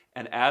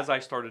 And as I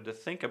started to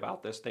think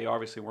about this, they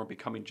obviously weren't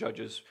becoming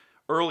judges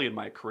early in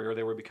my career.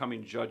 They were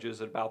becoming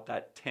judges at about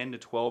that 10 to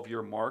 12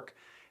 year mark.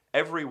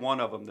 Every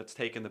one of them that's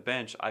taken the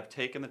bench, I've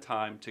taken the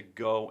time to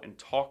go and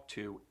talk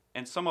to.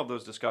 And some of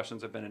those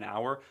discussions have been an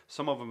hour.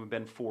 Some of them have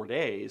been 4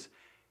 days.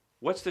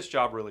 What's this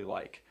job really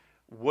like?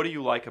 What do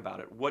you like about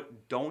it?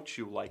 What don't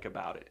you like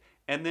about it?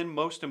 And then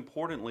most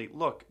importantly,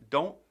 look,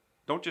 don't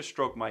just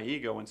stroke my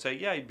ego and say,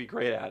 yeah, you'd be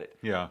great at it.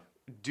 Yeah.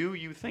 Do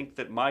you think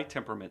that my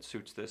temperament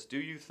suits this? Do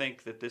you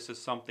think that this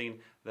is something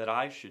that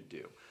I should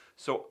do?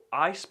 So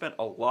I spent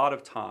a lot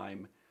of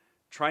time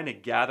trying to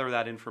gather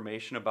that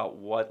information about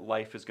what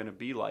life is going to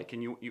be like.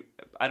 And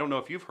I don't know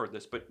if you've heard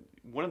this, but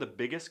one of the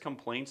biggest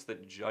complaints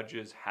that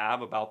judges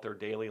have about their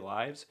daily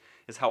lives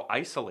is how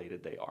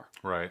isolated they are.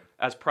 Right.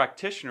 As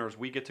practitioners,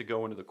 we get to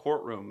go into the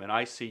courtroom, and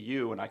I see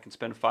you, and I can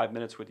spend 5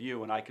 minutes with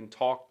you, and I can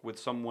talk with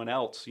someone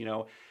else,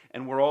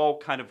 and we're all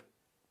kind of,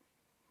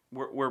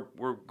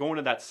 we're going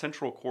to that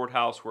central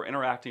courthouse. We're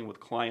interacting with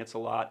clients a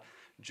lot.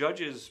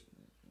 Judges,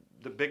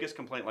 the biggest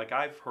complaint, like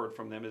I've heard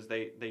from them, is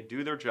they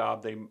do their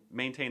job, they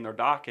maintain their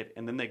docket,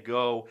 and then they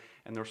go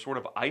and they're sort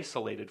of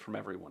isolated from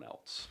everyone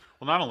else.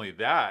 Well, not only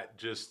that,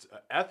 just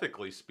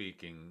ethically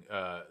speaking,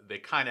 they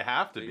kind of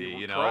have to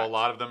be. Correct. A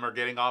lot of them are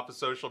getting off of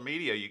social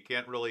media. You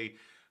can't really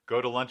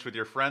go to lunch with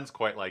your friends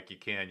quite like you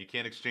can. You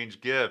can't exchange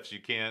gifts.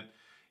 You can't,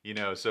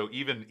 so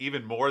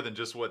even more than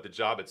just what the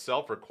job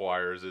itself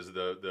requires is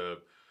the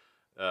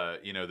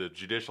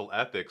judicial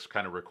ethics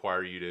kind of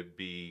require you to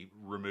be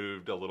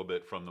removed a little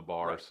bit from the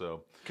bar. Right.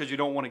 So because you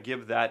don't want to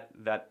give that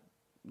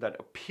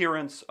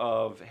appearance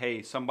of,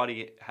 hey,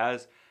 somebody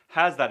has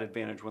that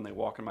advantage when they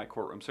walk in my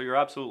courtroom. So you're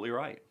absolutely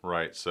right.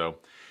 Right. So,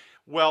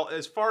 well,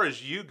 as far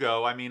as you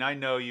go, I mean, I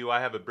know you. I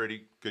have a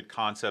pretty good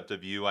concept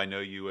of you. I know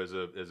you as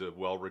a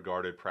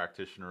well-regarded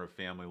practitioner of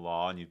family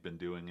law, and you've been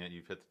doing it.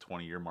 You've hit the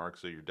 20-year mark,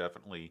 so you're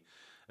definitely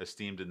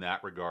esteemed in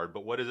that regard.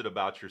 But what is it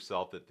about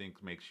yourself that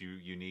makes you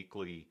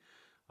uniquely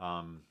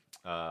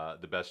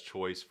the best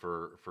choice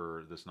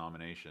for this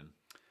nomination?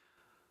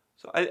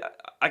 So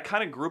I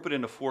kind of group it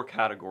into 4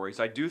 categories.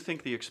 I do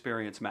think the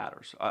experience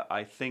matters.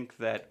 I think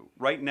that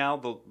right now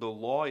the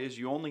law is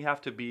you only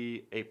have to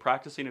be a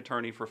practicing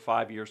attorney for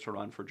 5 years to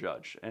run for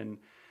judge. And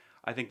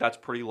I think that's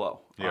pretty low.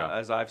 Yeah.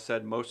 As I've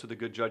said, most of the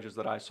good judges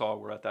that I saw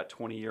were at that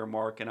 20-year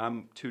mark, and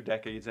I'm 2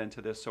 decades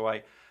into this. So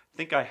I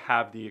think I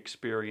have the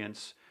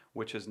experience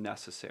which is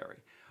necessary.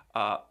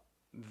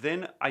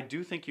 Then I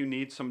do think you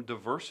need some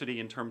diversity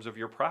in terms of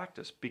your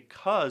practice,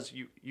 because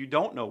you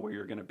don't know where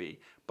you're going to be.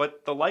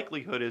 But the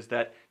likelihood is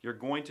that you're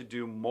going to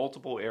do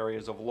multiple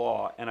areas of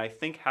law. And I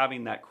think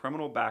having that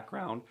criminal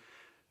background,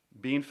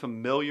 being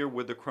familiar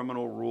with the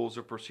criminal rules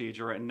of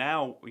procedure, and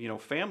now,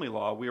 family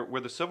law, we're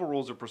the civil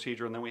rules of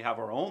procedure, and then we have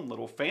our own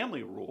little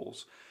family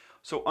rules.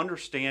 So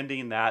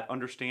understanding that,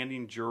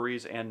 understanding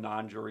juries and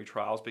non-jury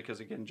trials, because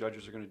again,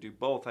 judges are going to do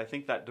both, I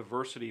think that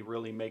diversity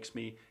really makes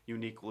me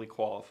uniquely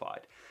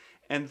qualified.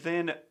 And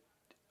then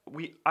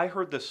I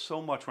heard this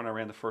so much when I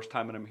ran the first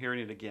time, and I'm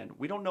hearing it again.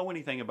 We don't know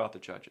anything about the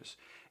judges.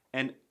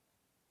 And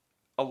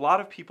a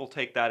lot of people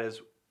take that as,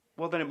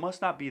 well, then it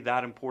must not be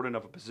that important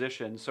of a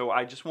position, so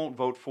I just won't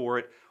vote for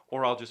it,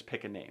 or I'll just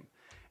pick a name.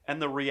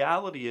 And the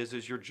reality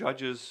is your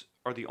judges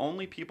are the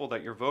only people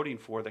that you're voting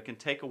for that can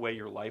take away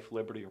your life,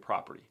 liberty, or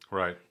property.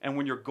 Right. And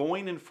when you're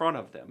going in front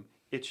of them,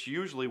 it's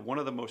usually one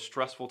of the most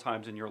stressful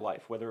times in your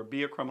life, whether it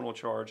be a criminal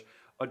charge,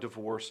 a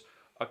divorce,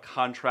 a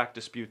contract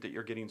dispute that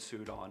you're getting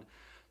sued on.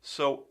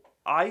 So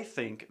I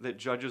think that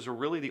judges are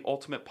really the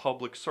ultimate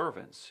public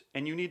servants,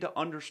 and you need to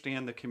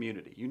understand the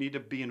community. You need to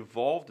be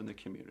involved in the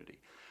community.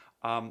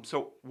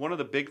 So one of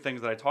the big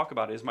things that I talk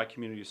about is my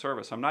community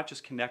service. I'm not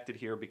just connected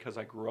here because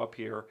I grew up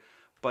here,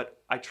 but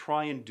I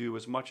try and do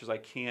as much as I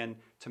can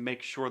to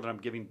make sure that I'm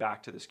giving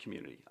back to this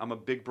community. I'm a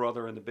big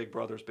brother in the Big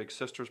Brothers Big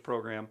Sisters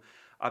program.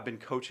 I've been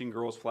coaching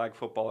girls flag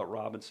football at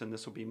Robinson.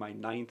 This will be my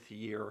 9th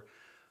year.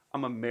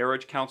 I'm a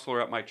marriage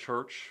counselor at my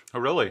church. Oh,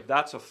 really?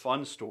 That's a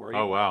fun story.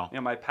 Oh, wow.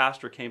 And my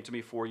pastor came to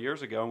me 4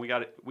 years ago, and we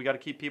got to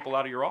keep people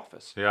out of your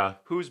office. Yeah.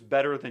 Who's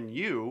better than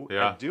you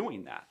Yeah. at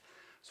doing that?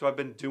 So I've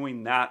been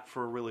doing that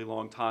for a really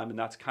long time, and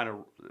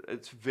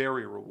it's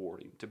very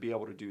rewarding to be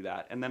able to do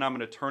that. And then I'm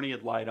an attorney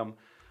ad litem.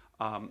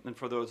 And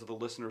for those of the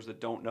listeners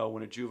that don't know,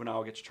 when a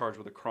juvenile gets charged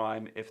with a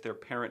crime, if their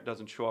parent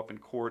doesn't show up in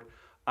court,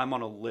 I'm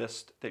on a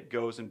list that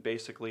goes, and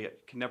basically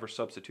it can never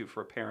substitute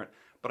for a parent,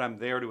 but I'm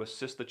there to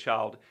assist the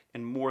child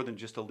in more than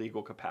just a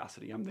legal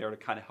capacity. I'm there to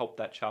kind of help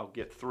that child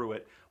get through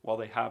it while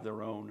they have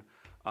their own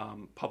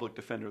public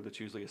defender that's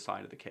usually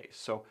assigned to the case.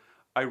 So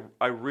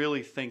I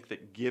really think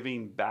that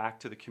giving back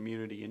to the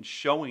community and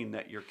showing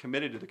that you're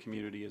committed to the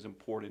community is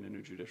important in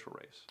a judicial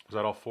race. Was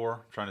that all four?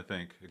 I'm trying to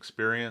think.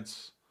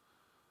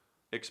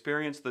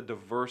 Experience, the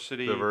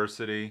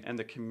diversity, and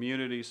the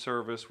community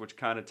service, which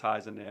kind of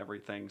ties into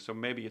everything. So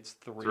maybe it's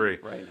three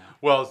right now.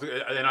 Well,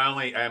 and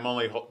I'm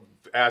only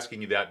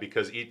asking you that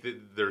because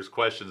there's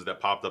questions that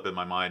popped up in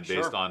my mind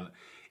based on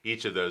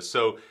each of those.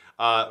 So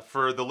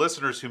for the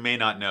listeners who may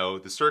not know,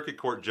 the circuit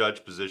court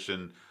judge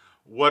position,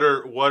 what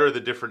are the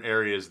different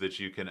areas that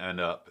you can end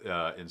up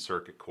in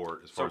circuit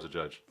court as far as a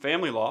judge?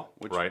 Family law,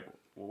 which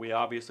we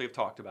obviously have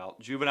talked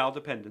about. Juvenile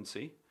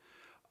dependency.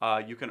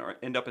 You can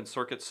end up in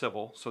circuit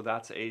civil, so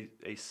that's a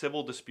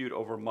civil dispute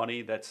over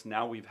money that's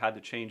now we've had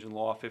to change in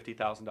law,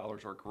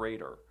 $50,000 or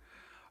greater.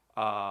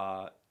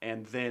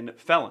 And then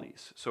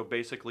felonies, so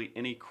basically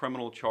any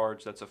criminal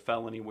charge that's a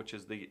felony, which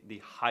is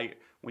the high,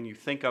 when you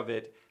think of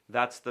it,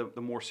 that's the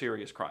more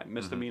serious crime.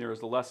 Misdemeanor is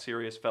the less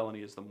serious,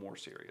 felony is the more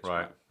serious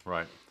crime.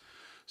 Right.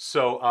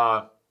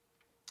 So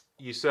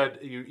you said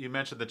you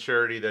mentioned the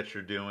charity that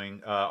you're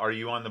doing. Are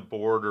you on the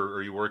board, or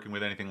are you working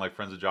with anything like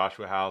Friends of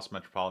Joshua House,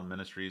 Metropolitan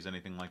Ministries,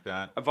 anything like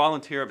that? I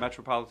volunteer at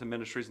Metropolitan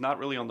Ministries, not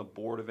really on the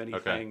board of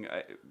anything.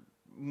 Okay.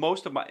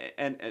 Most of my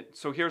and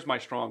so here's my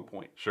strong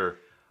point. Sure.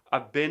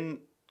 I've been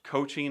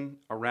coaching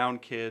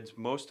around kids.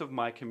 Most of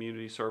my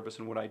community service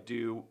and what I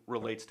do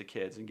relates to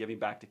kids and giving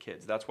back to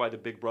kids. That's why the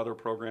Big Brother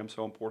program is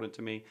so important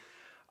to me.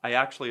 I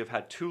actually have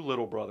had two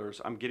little brothers.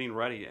 I'm getting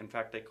ready. In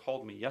fact, they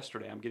called me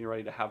yesterday. I'm getting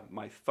ready to have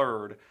my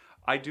third.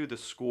 I do the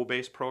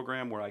school-based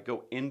program where I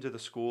go into the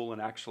school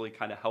and actually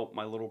kind of help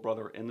my little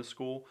brother in the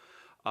school.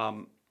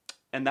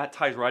 And that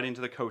ties right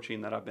into the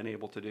coaching that I've been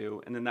able to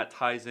do. And then that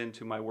ties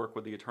into my work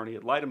with the Attorney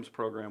Ad Litem's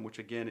program, which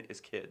again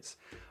is kids.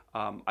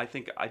 I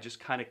think I just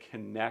kind of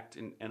connect,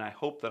 and I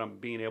hope that I'm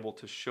being able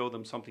to show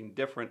them something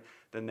different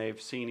than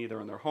they've seen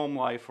either in their home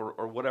life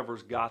or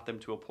whatever's got them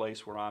to a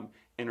place where I'm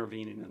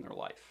intervening in their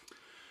life.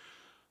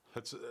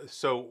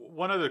 So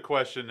one other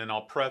question, and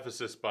I'll preface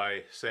this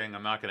by saying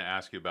I'm not going to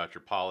ask you about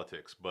your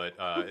politics, but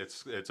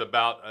it's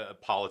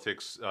about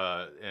politics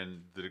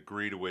and the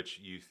degree to which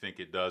you think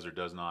it does or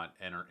does not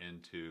enter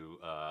into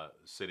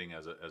sitting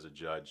as a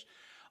judge.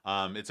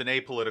 It's an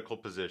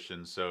apolitical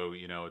position, so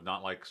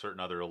not like certain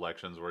other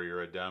elections where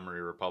you're a Dem or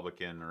you're a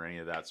Republican or any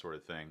of that sort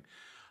of thing.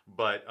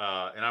 But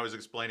and I was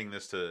explaining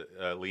this to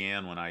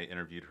Leanne when I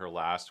interviewed her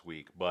last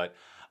week, but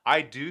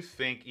I do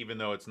think, even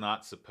though it's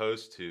not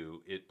supposed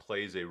to, it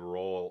plays a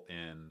role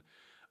in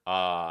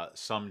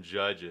some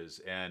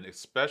judges, and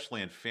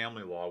especially in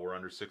family law, where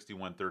under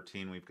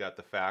 6113 we've got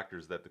the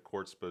factors that the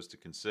court's supposed to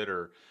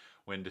consider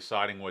when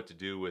deciding what to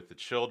do with the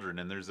children.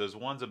 And there's those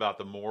ones about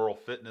the moral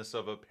fitness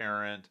of a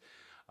parent,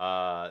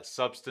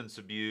 substance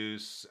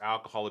abuse,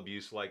 alcohol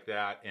abuse, like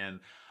that. And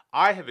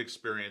I have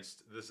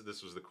experienced this.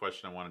 This was the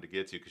question I wanted to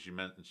get to because you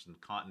mentioned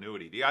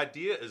continuity. The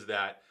idea is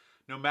that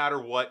no matter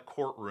what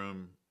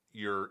courtroom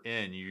you're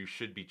in, you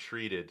should be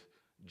treated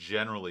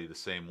generally the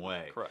same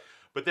way. Correct.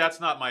 But that's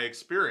not my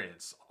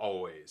experience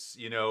always.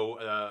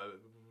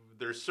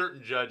 There's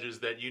certain judges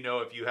that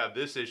if you have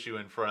this issue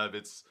in front of,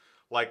 it's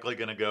likely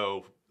going to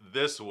go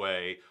this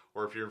way,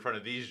 or if you're in front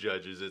of these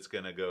judges, it's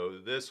going to go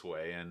this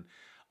way. And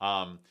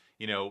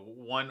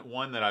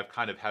one that I've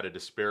kind of had a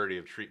disparity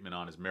of treatment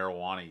on is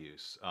marijuana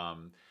use.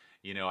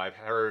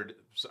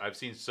 I've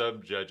seen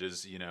some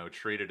judges,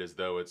 treat it as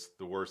though it's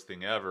the worst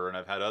thing ever, and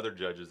I've had other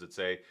judges that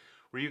say,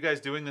 were you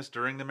guys doing this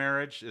during the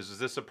marriage? Is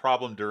this a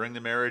problem during the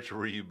marriage, or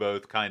were you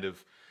both kind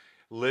of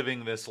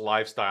living this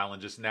lifestyle,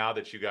 and just now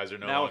that you guys are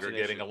no longer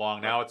getting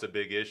along, now it's a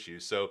big issue?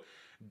 So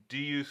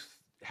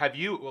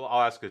well,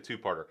 I'll ask a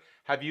two-parter.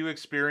 Have you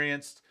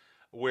experienced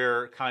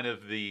where kind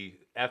of the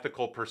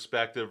ethical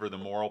perspective or the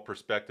moral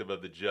perspective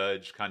of the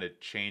judge kind of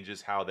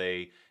changes how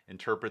they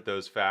interpret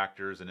those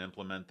factors and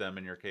implement them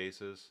in your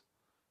cases?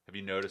 Have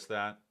you noticed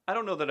that? I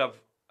don't know that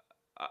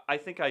I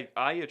think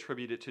I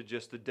attribute it to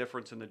just the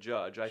difference in the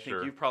judge. I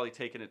think you've probably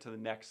taken it to the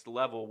next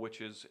level, which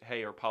is,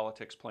 hey, are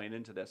politics playing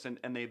into this?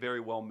 And they very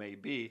well may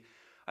be.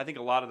 I think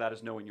a lot of that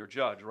is knowing your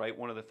judge, right?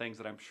 One of the things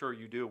that I'm sure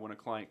you do when a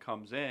client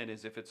comes in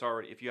is if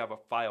you have a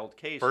filed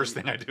case. First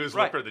thing I do is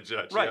look for the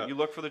judge. Right, you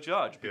look for the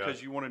judge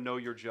because you want to know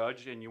your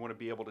judge, and you want to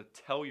be able to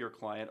tell your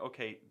client,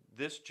 okay,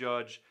 this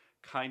judge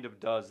kind of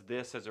does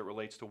this as it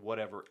relates to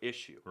whatever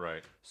issue.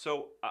 Right.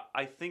 So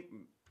I think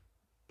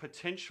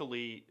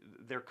potentially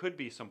there could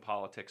be some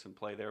politics in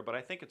play there, but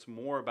I think it's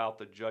more about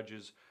the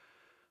judge's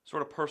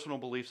sort of personal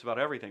beliefs about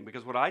everything.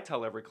 Because what I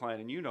tell every client,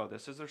 and you know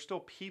this, is they're still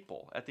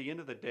people. At the end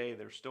of the day,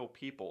 they're still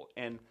people.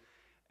 And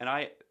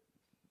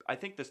I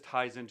think this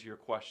ties into your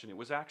question. It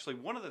was actually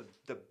one of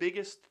the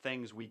biggest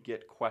things we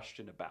get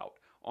questioned about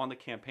on the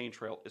campaign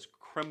trail is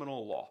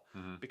criminal law,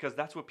 because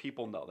that's what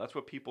people know. That's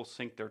what people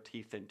sink their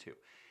teeth into.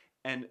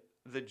 And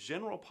the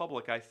general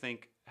public, I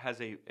think,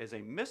 has a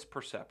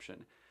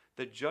misperception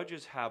that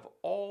judges have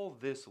all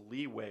this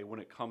leeway when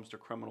it comes to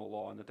criminal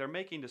law, and that they're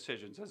making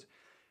decisions.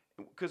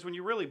 Because when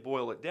you really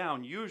boil it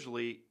down,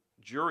 usually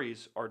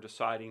juries are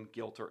deciding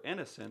guilt or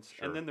innocence,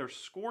 Sure. and then there's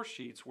score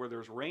sheets where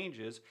there's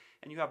ranges,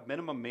 and you have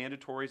minimum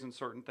mandatories in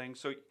certain things.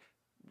 So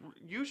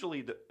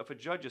usually, if a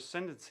judge is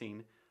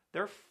sentencing,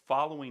 they're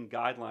following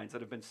guidelines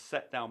that have been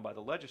set down by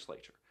the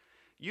legislature.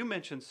 You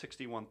mentioned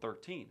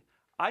 6113.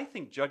 I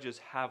think judges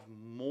have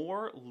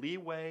more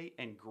leeway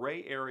and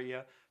gray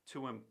area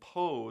to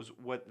impose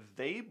what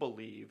they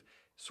believe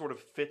sort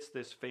of fits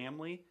this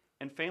family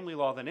and family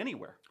law than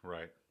anywhere.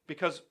 Right.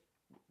 Because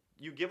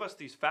you give us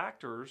these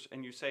factors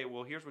and you say,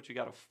 well, here's what you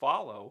got to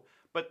follow,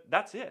 but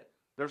that's it.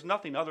 There's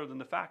nothing other than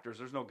the factors.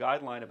 There's no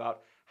guideline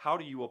about how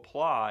do you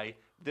apply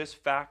this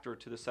factor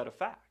to the set of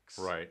facts.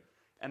 Right.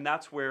 And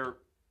that's where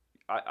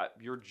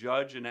your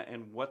judge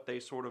and what they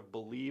sort of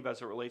believe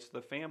as it relates to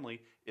the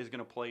family is going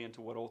to play into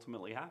what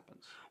ultimately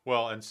happens.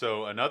 Well, and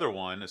so another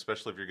one,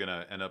 especially if you're going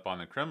to end up on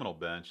the criminal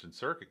bench in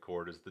circuit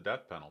court, is the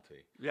death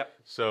penalty. Yeah.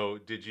 So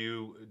did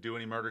you do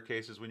any murder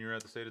cases when you were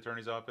at the state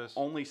attorney's office?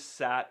 Only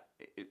sat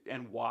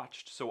and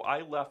watched. So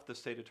I left the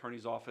state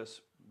attorney's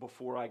office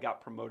before I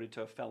got promoted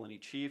to a felony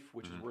chief,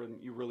 which is when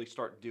you really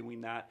start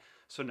doing that.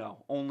 So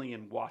no, only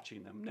in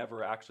watching them,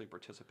 never actually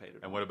participated.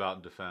 And what about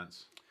in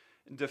defense?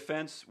 In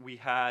defense, we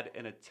had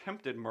an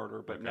attempted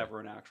murder, but never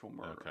an actual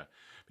murder. Okay.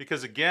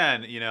 Because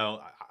again,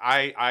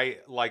 I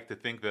like to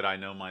think that I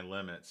know my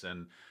limits.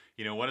 And,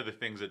 one of the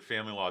things that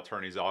family law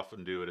attorneys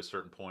often do at a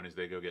certain point is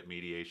they go get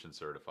mediation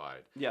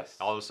certified. Yes.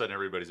 All of a sudden,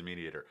 everybody's a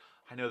mediator.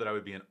 I know that I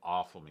would be an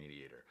awful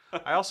mediator.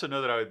 I also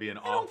know that I would be an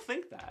awful... I don't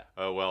think that.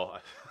 Oh, well,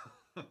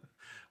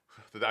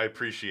 I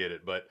appreciate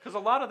it, but... Because a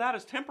lot of that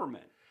is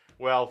temperament.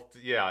 Well,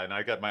 yeah, and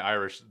I got my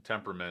Irish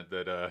temperament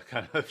that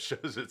kind of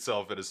shows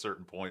itself at a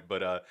certain point.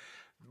 But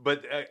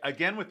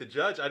again, with the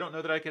judge, I don't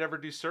know that I could ever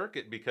do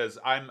circuit because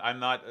I'm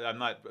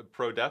not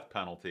pro death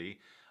penalty,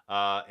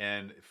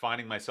 and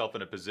finding myself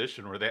in a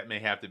position where that may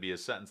have to be a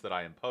sentence that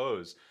I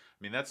impose.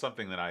 I mean, that's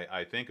something that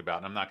I think about,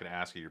 and I'm not going to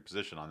ask you your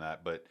position on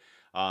that, but.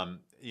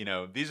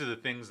 These are the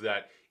things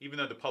that, even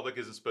though the public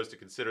isn't supposed to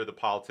consider the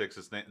politics,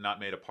 it's not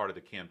made a part of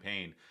the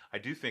campaign. I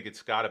do think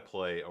it's got to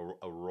play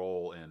a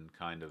role in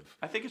kind of.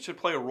 I think it should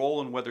play a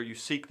role in whether you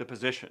seek the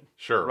position.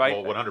 Sure,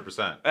 right? Well,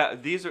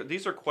 100%.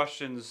 These are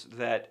questions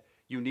that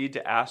you need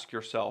to ask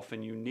yourself,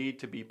 and you need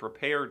to be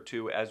prepared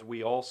to, as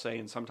we all say,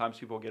 and sometimes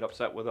people get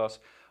upset with us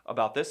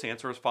about this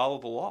answer, is follow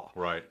the law.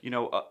 Right.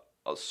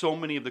 So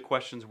many of the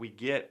questions we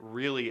get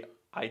really.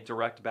 I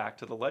direct back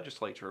to the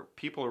legislature.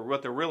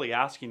 What they're really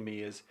asking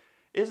me is,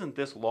 isn't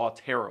this law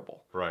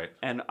terrible? Right.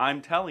 And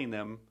I'm telling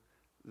them,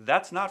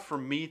 that's not for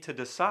me to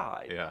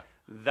decide. Yeah.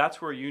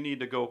 That's where you need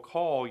to go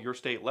call your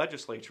state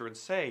legislature and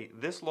say,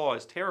 this law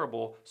is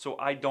terrible, so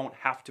I don't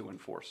have to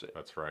enforce it.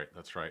 That's right.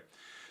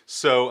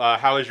 So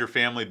how has your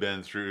family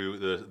been through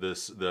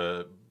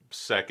the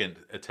second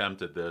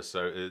attempt at this?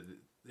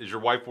 Is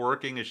your wife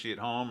working? Is she at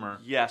home? Or?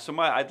 Yeah, so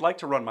I'd like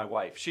to run my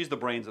wife. She's the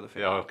brains of the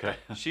family. Yeah, okay.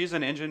 She's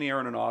an engineer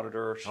and an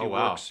auditor. She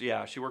wow. works.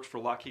 Yeah, she works for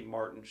Lockheed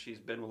Martin. She's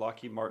been with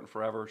Lockheed Martin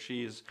forever.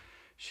 She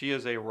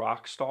is a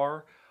rock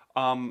star.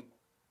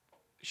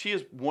 She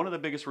is one of the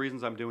biggest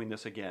reasons I'm doing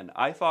this again.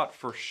 I thought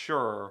for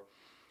sure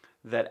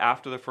that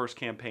after the first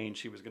campaign,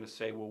 she was going to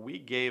say, well, we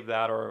gave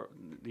that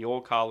the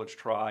old college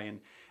try.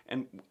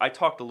 And I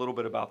talked a little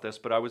bit about this,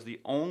 but I was the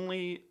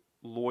only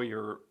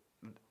lawyer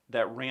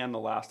that ran the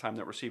last time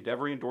that received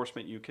every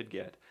endorsement you could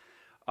get.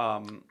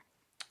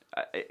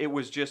 It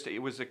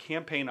was a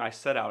campaign I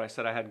set out. I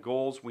said I had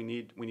goals. We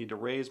need to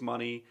raise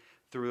money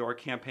through our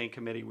campaign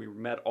committee. We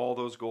met all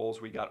those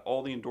goals. We got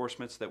all the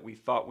endorsements that we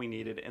thought we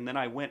needed. And then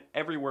I went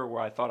everywhere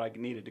where I thought I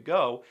needed to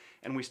go,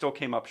 and we still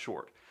came up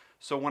short.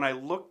 So when I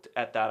looked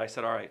at that, I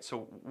said, all right,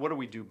 so what do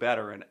we do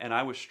better? And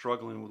I was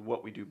struggling with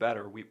what we do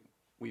better.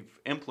 We've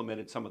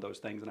implemented some of those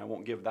things, and I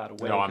won't give that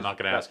away. No, I'm not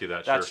going to ask you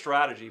that. That's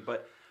strategy,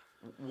 but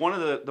one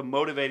of the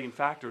motivating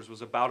factors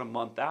was about a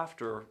month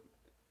after,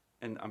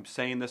 and I'm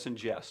saying this in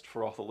jest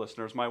for all the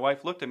listeners, my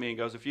wife looked at me and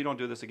goes, if you don't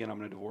do this again, I'm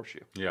going to divorce you.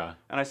 Yeah.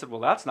 And I said,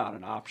 well, that's not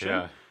an option.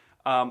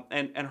 Yeah.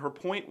 And her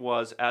point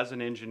was, as an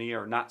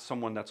engineer, not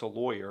someone that's a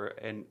lawyer,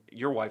 and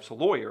your wife's a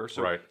lawyer,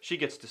 so right. She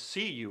gets to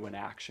see you in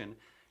action.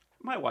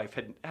 My wife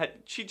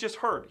she just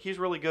heard he's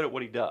really good at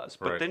what he does,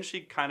 but right. Then she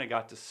kind of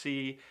got to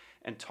see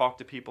and talk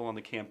to people on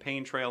the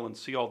campaign trail and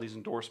see all these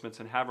endorsements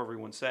and have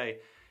everyone say,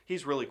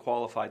 he's really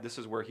qualified. This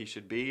is where he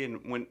should be.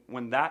 And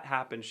when that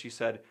happened, she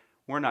said,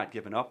 we're not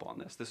giving up on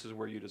this. This is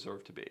where you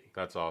deserve to be.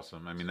 That's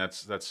awesome. I mean,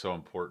 that's so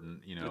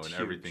important, in huge.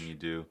 Everything you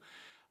do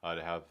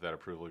to have that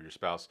approval of your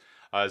spouse.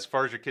 As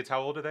far as your kids,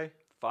 how old are they?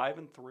 5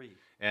 and 3.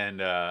 And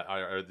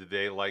do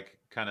they like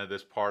kind of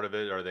this part of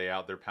it? Are they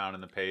out there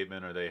pounding the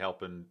pavement? Are they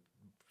helping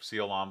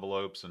seal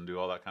envelopes and do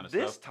all that kind of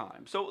This stuff?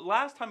 time, so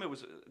last time it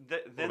was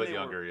then bit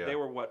younger, yeah. they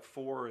were what,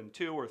 4 and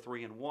 2 or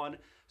 3 and 1.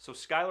 So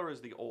Skylar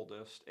is the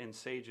oldest and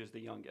Sage is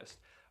the youngest.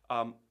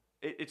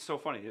 It's so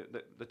funny.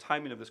 The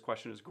timing of this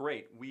question is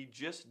great. We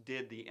just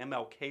did the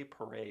MLK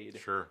parade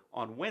Sure.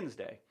 on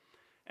Wednesday.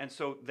 And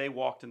so they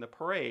walked in the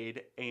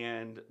parade,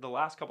 and the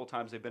last couple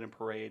times they've been in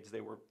parades,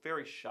 they were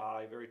very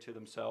shy, very to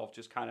themselves,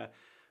 just kind of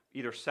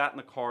either sat in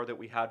the car that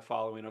we had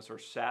following us or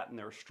sat in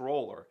their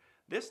stroller.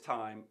 This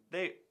time,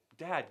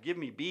 Dad, give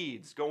me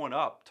beads, going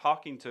up,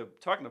 talking to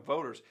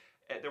voters.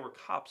 There were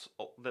cops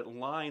that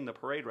lined the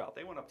parade route.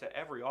 They went up to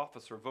every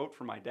officer, vote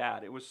for my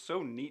dad. It was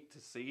so neat to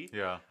see.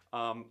 Yeah.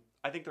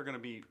 I think they're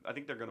going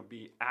to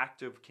be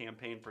active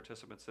campaign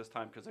participants this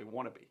time because they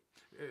want to be.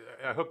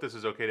 I hope this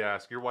is okay to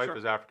ask. Your wife Sure.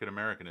 is African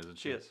American, isn't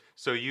she? She is.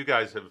 So you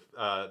guys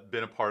have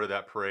been a part of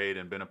that parade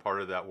and been a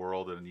part of that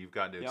world, and you've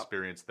gotten to Yep.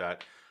 experience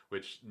that,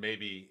 which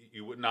maybe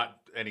you would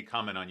not any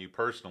comment on you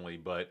personally,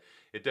 but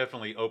it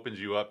definitely opens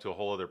you up to a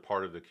whole other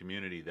part of the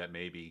community that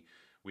maybe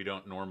we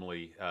don't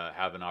normally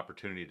have an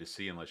opportunity to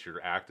see unless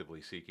you're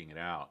actively seeking it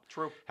out.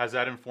 True. Has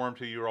that informed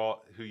who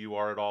you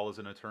are at all as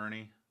an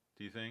attorney?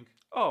 Do you think?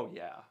 Oh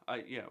yeah,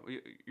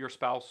 your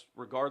spouse,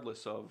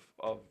 regardless of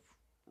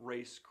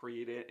race,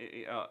 creed,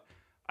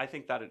 I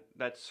think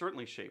that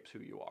certainly shapes who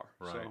you are.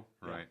 Right. So,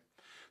 yeah. Right.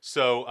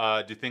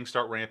 So, do things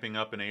start ramping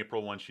up in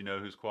April once you know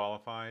who's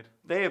qualified?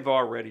 They have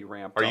already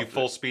ramped Are up. you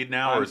full speed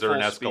now, or I'm is there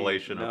an full speed.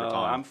 escalation No, over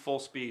time? I'm full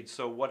speed.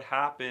 So what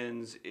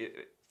happens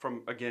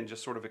from, again,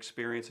 just sort of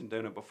experience and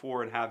doing it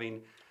before and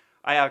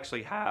I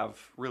actually have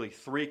really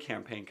 3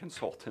 campaign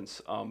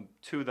consultants,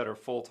 2 that are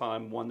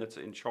full-time, 1 that's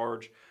in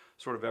charge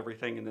sort of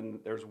everything, and then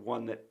there's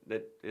 1 that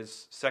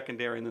is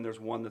secondary, and then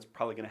there's 1 that's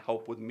probably going to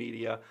help with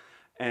media.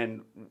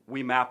 And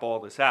we map all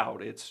this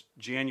out. It's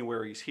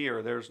January's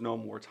here. There's no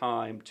more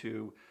time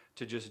to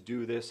just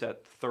do this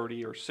at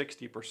 30 or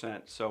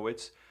 60%. So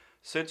it's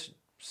since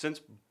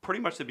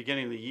pretty much the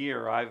beginning of the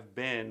year, I've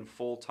been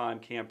full-time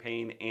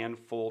campaign and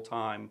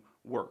full-time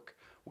work,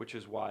 which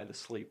is why the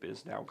sleep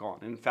is now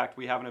gone. In fact,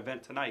 we have an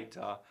event tonight.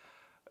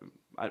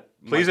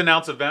 Please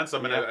announce events.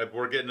 Yeah.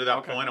 We're getting to that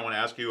Okay. point. I want to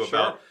ask you Sure.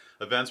 about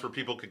events where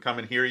people can come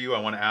and hear you. I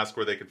want to ask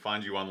where they can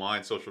find you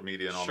online, social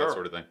media, and all that Sure.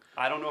 sort of thing.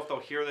 I don't know if they'll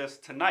hear this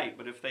tonight,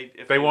 but if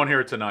They won't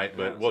hear it tonight,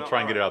 but Yeah, we'll so, try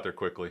and get it all right. out there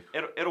quickly.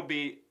 It'll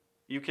be,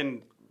 you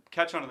can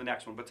catch on to the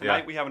next one. But tonight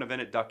Yeah. we have an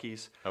event at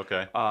Ducky's.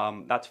 Okay.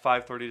 That's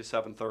 5:30 to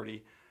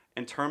 7:30.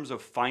 In terms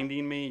of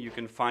finding me, you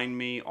can find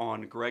me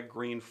on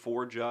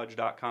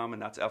GregGreen4Judge.com,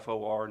 and that's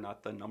FOR,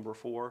 not the number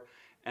 4.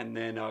 And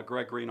then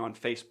Greg Green on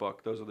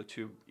Facebook. Those are the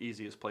 2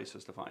 easiest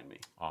places to find me.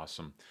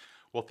 Awesome.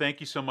 Well, thank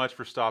you so much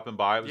for stopping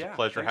by. It was Yeah, a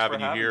pleasure thanks for having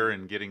you having here me.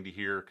 and getting to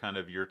hear kind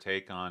of your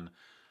take on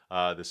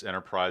this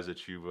enterprise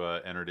that you've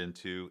entered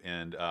into.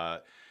 And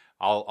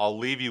I'll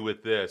leave you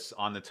with this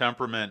on the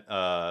temperament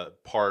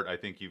part. I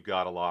think you've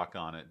got a lock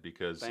on it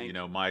because Thank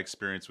you. my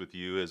experience with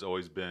you has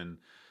always been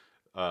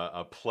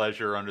a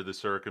pleasure under the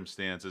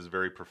circumstances.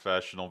 Very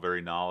professional,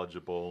 very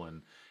knowledgeable,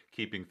 and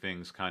keeping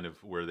things kind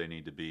of where they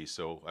need to be.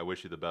 So I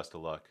wish you the best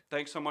of luck.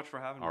 Thanks so much for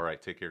having me. All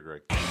right, take care,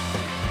 Greg.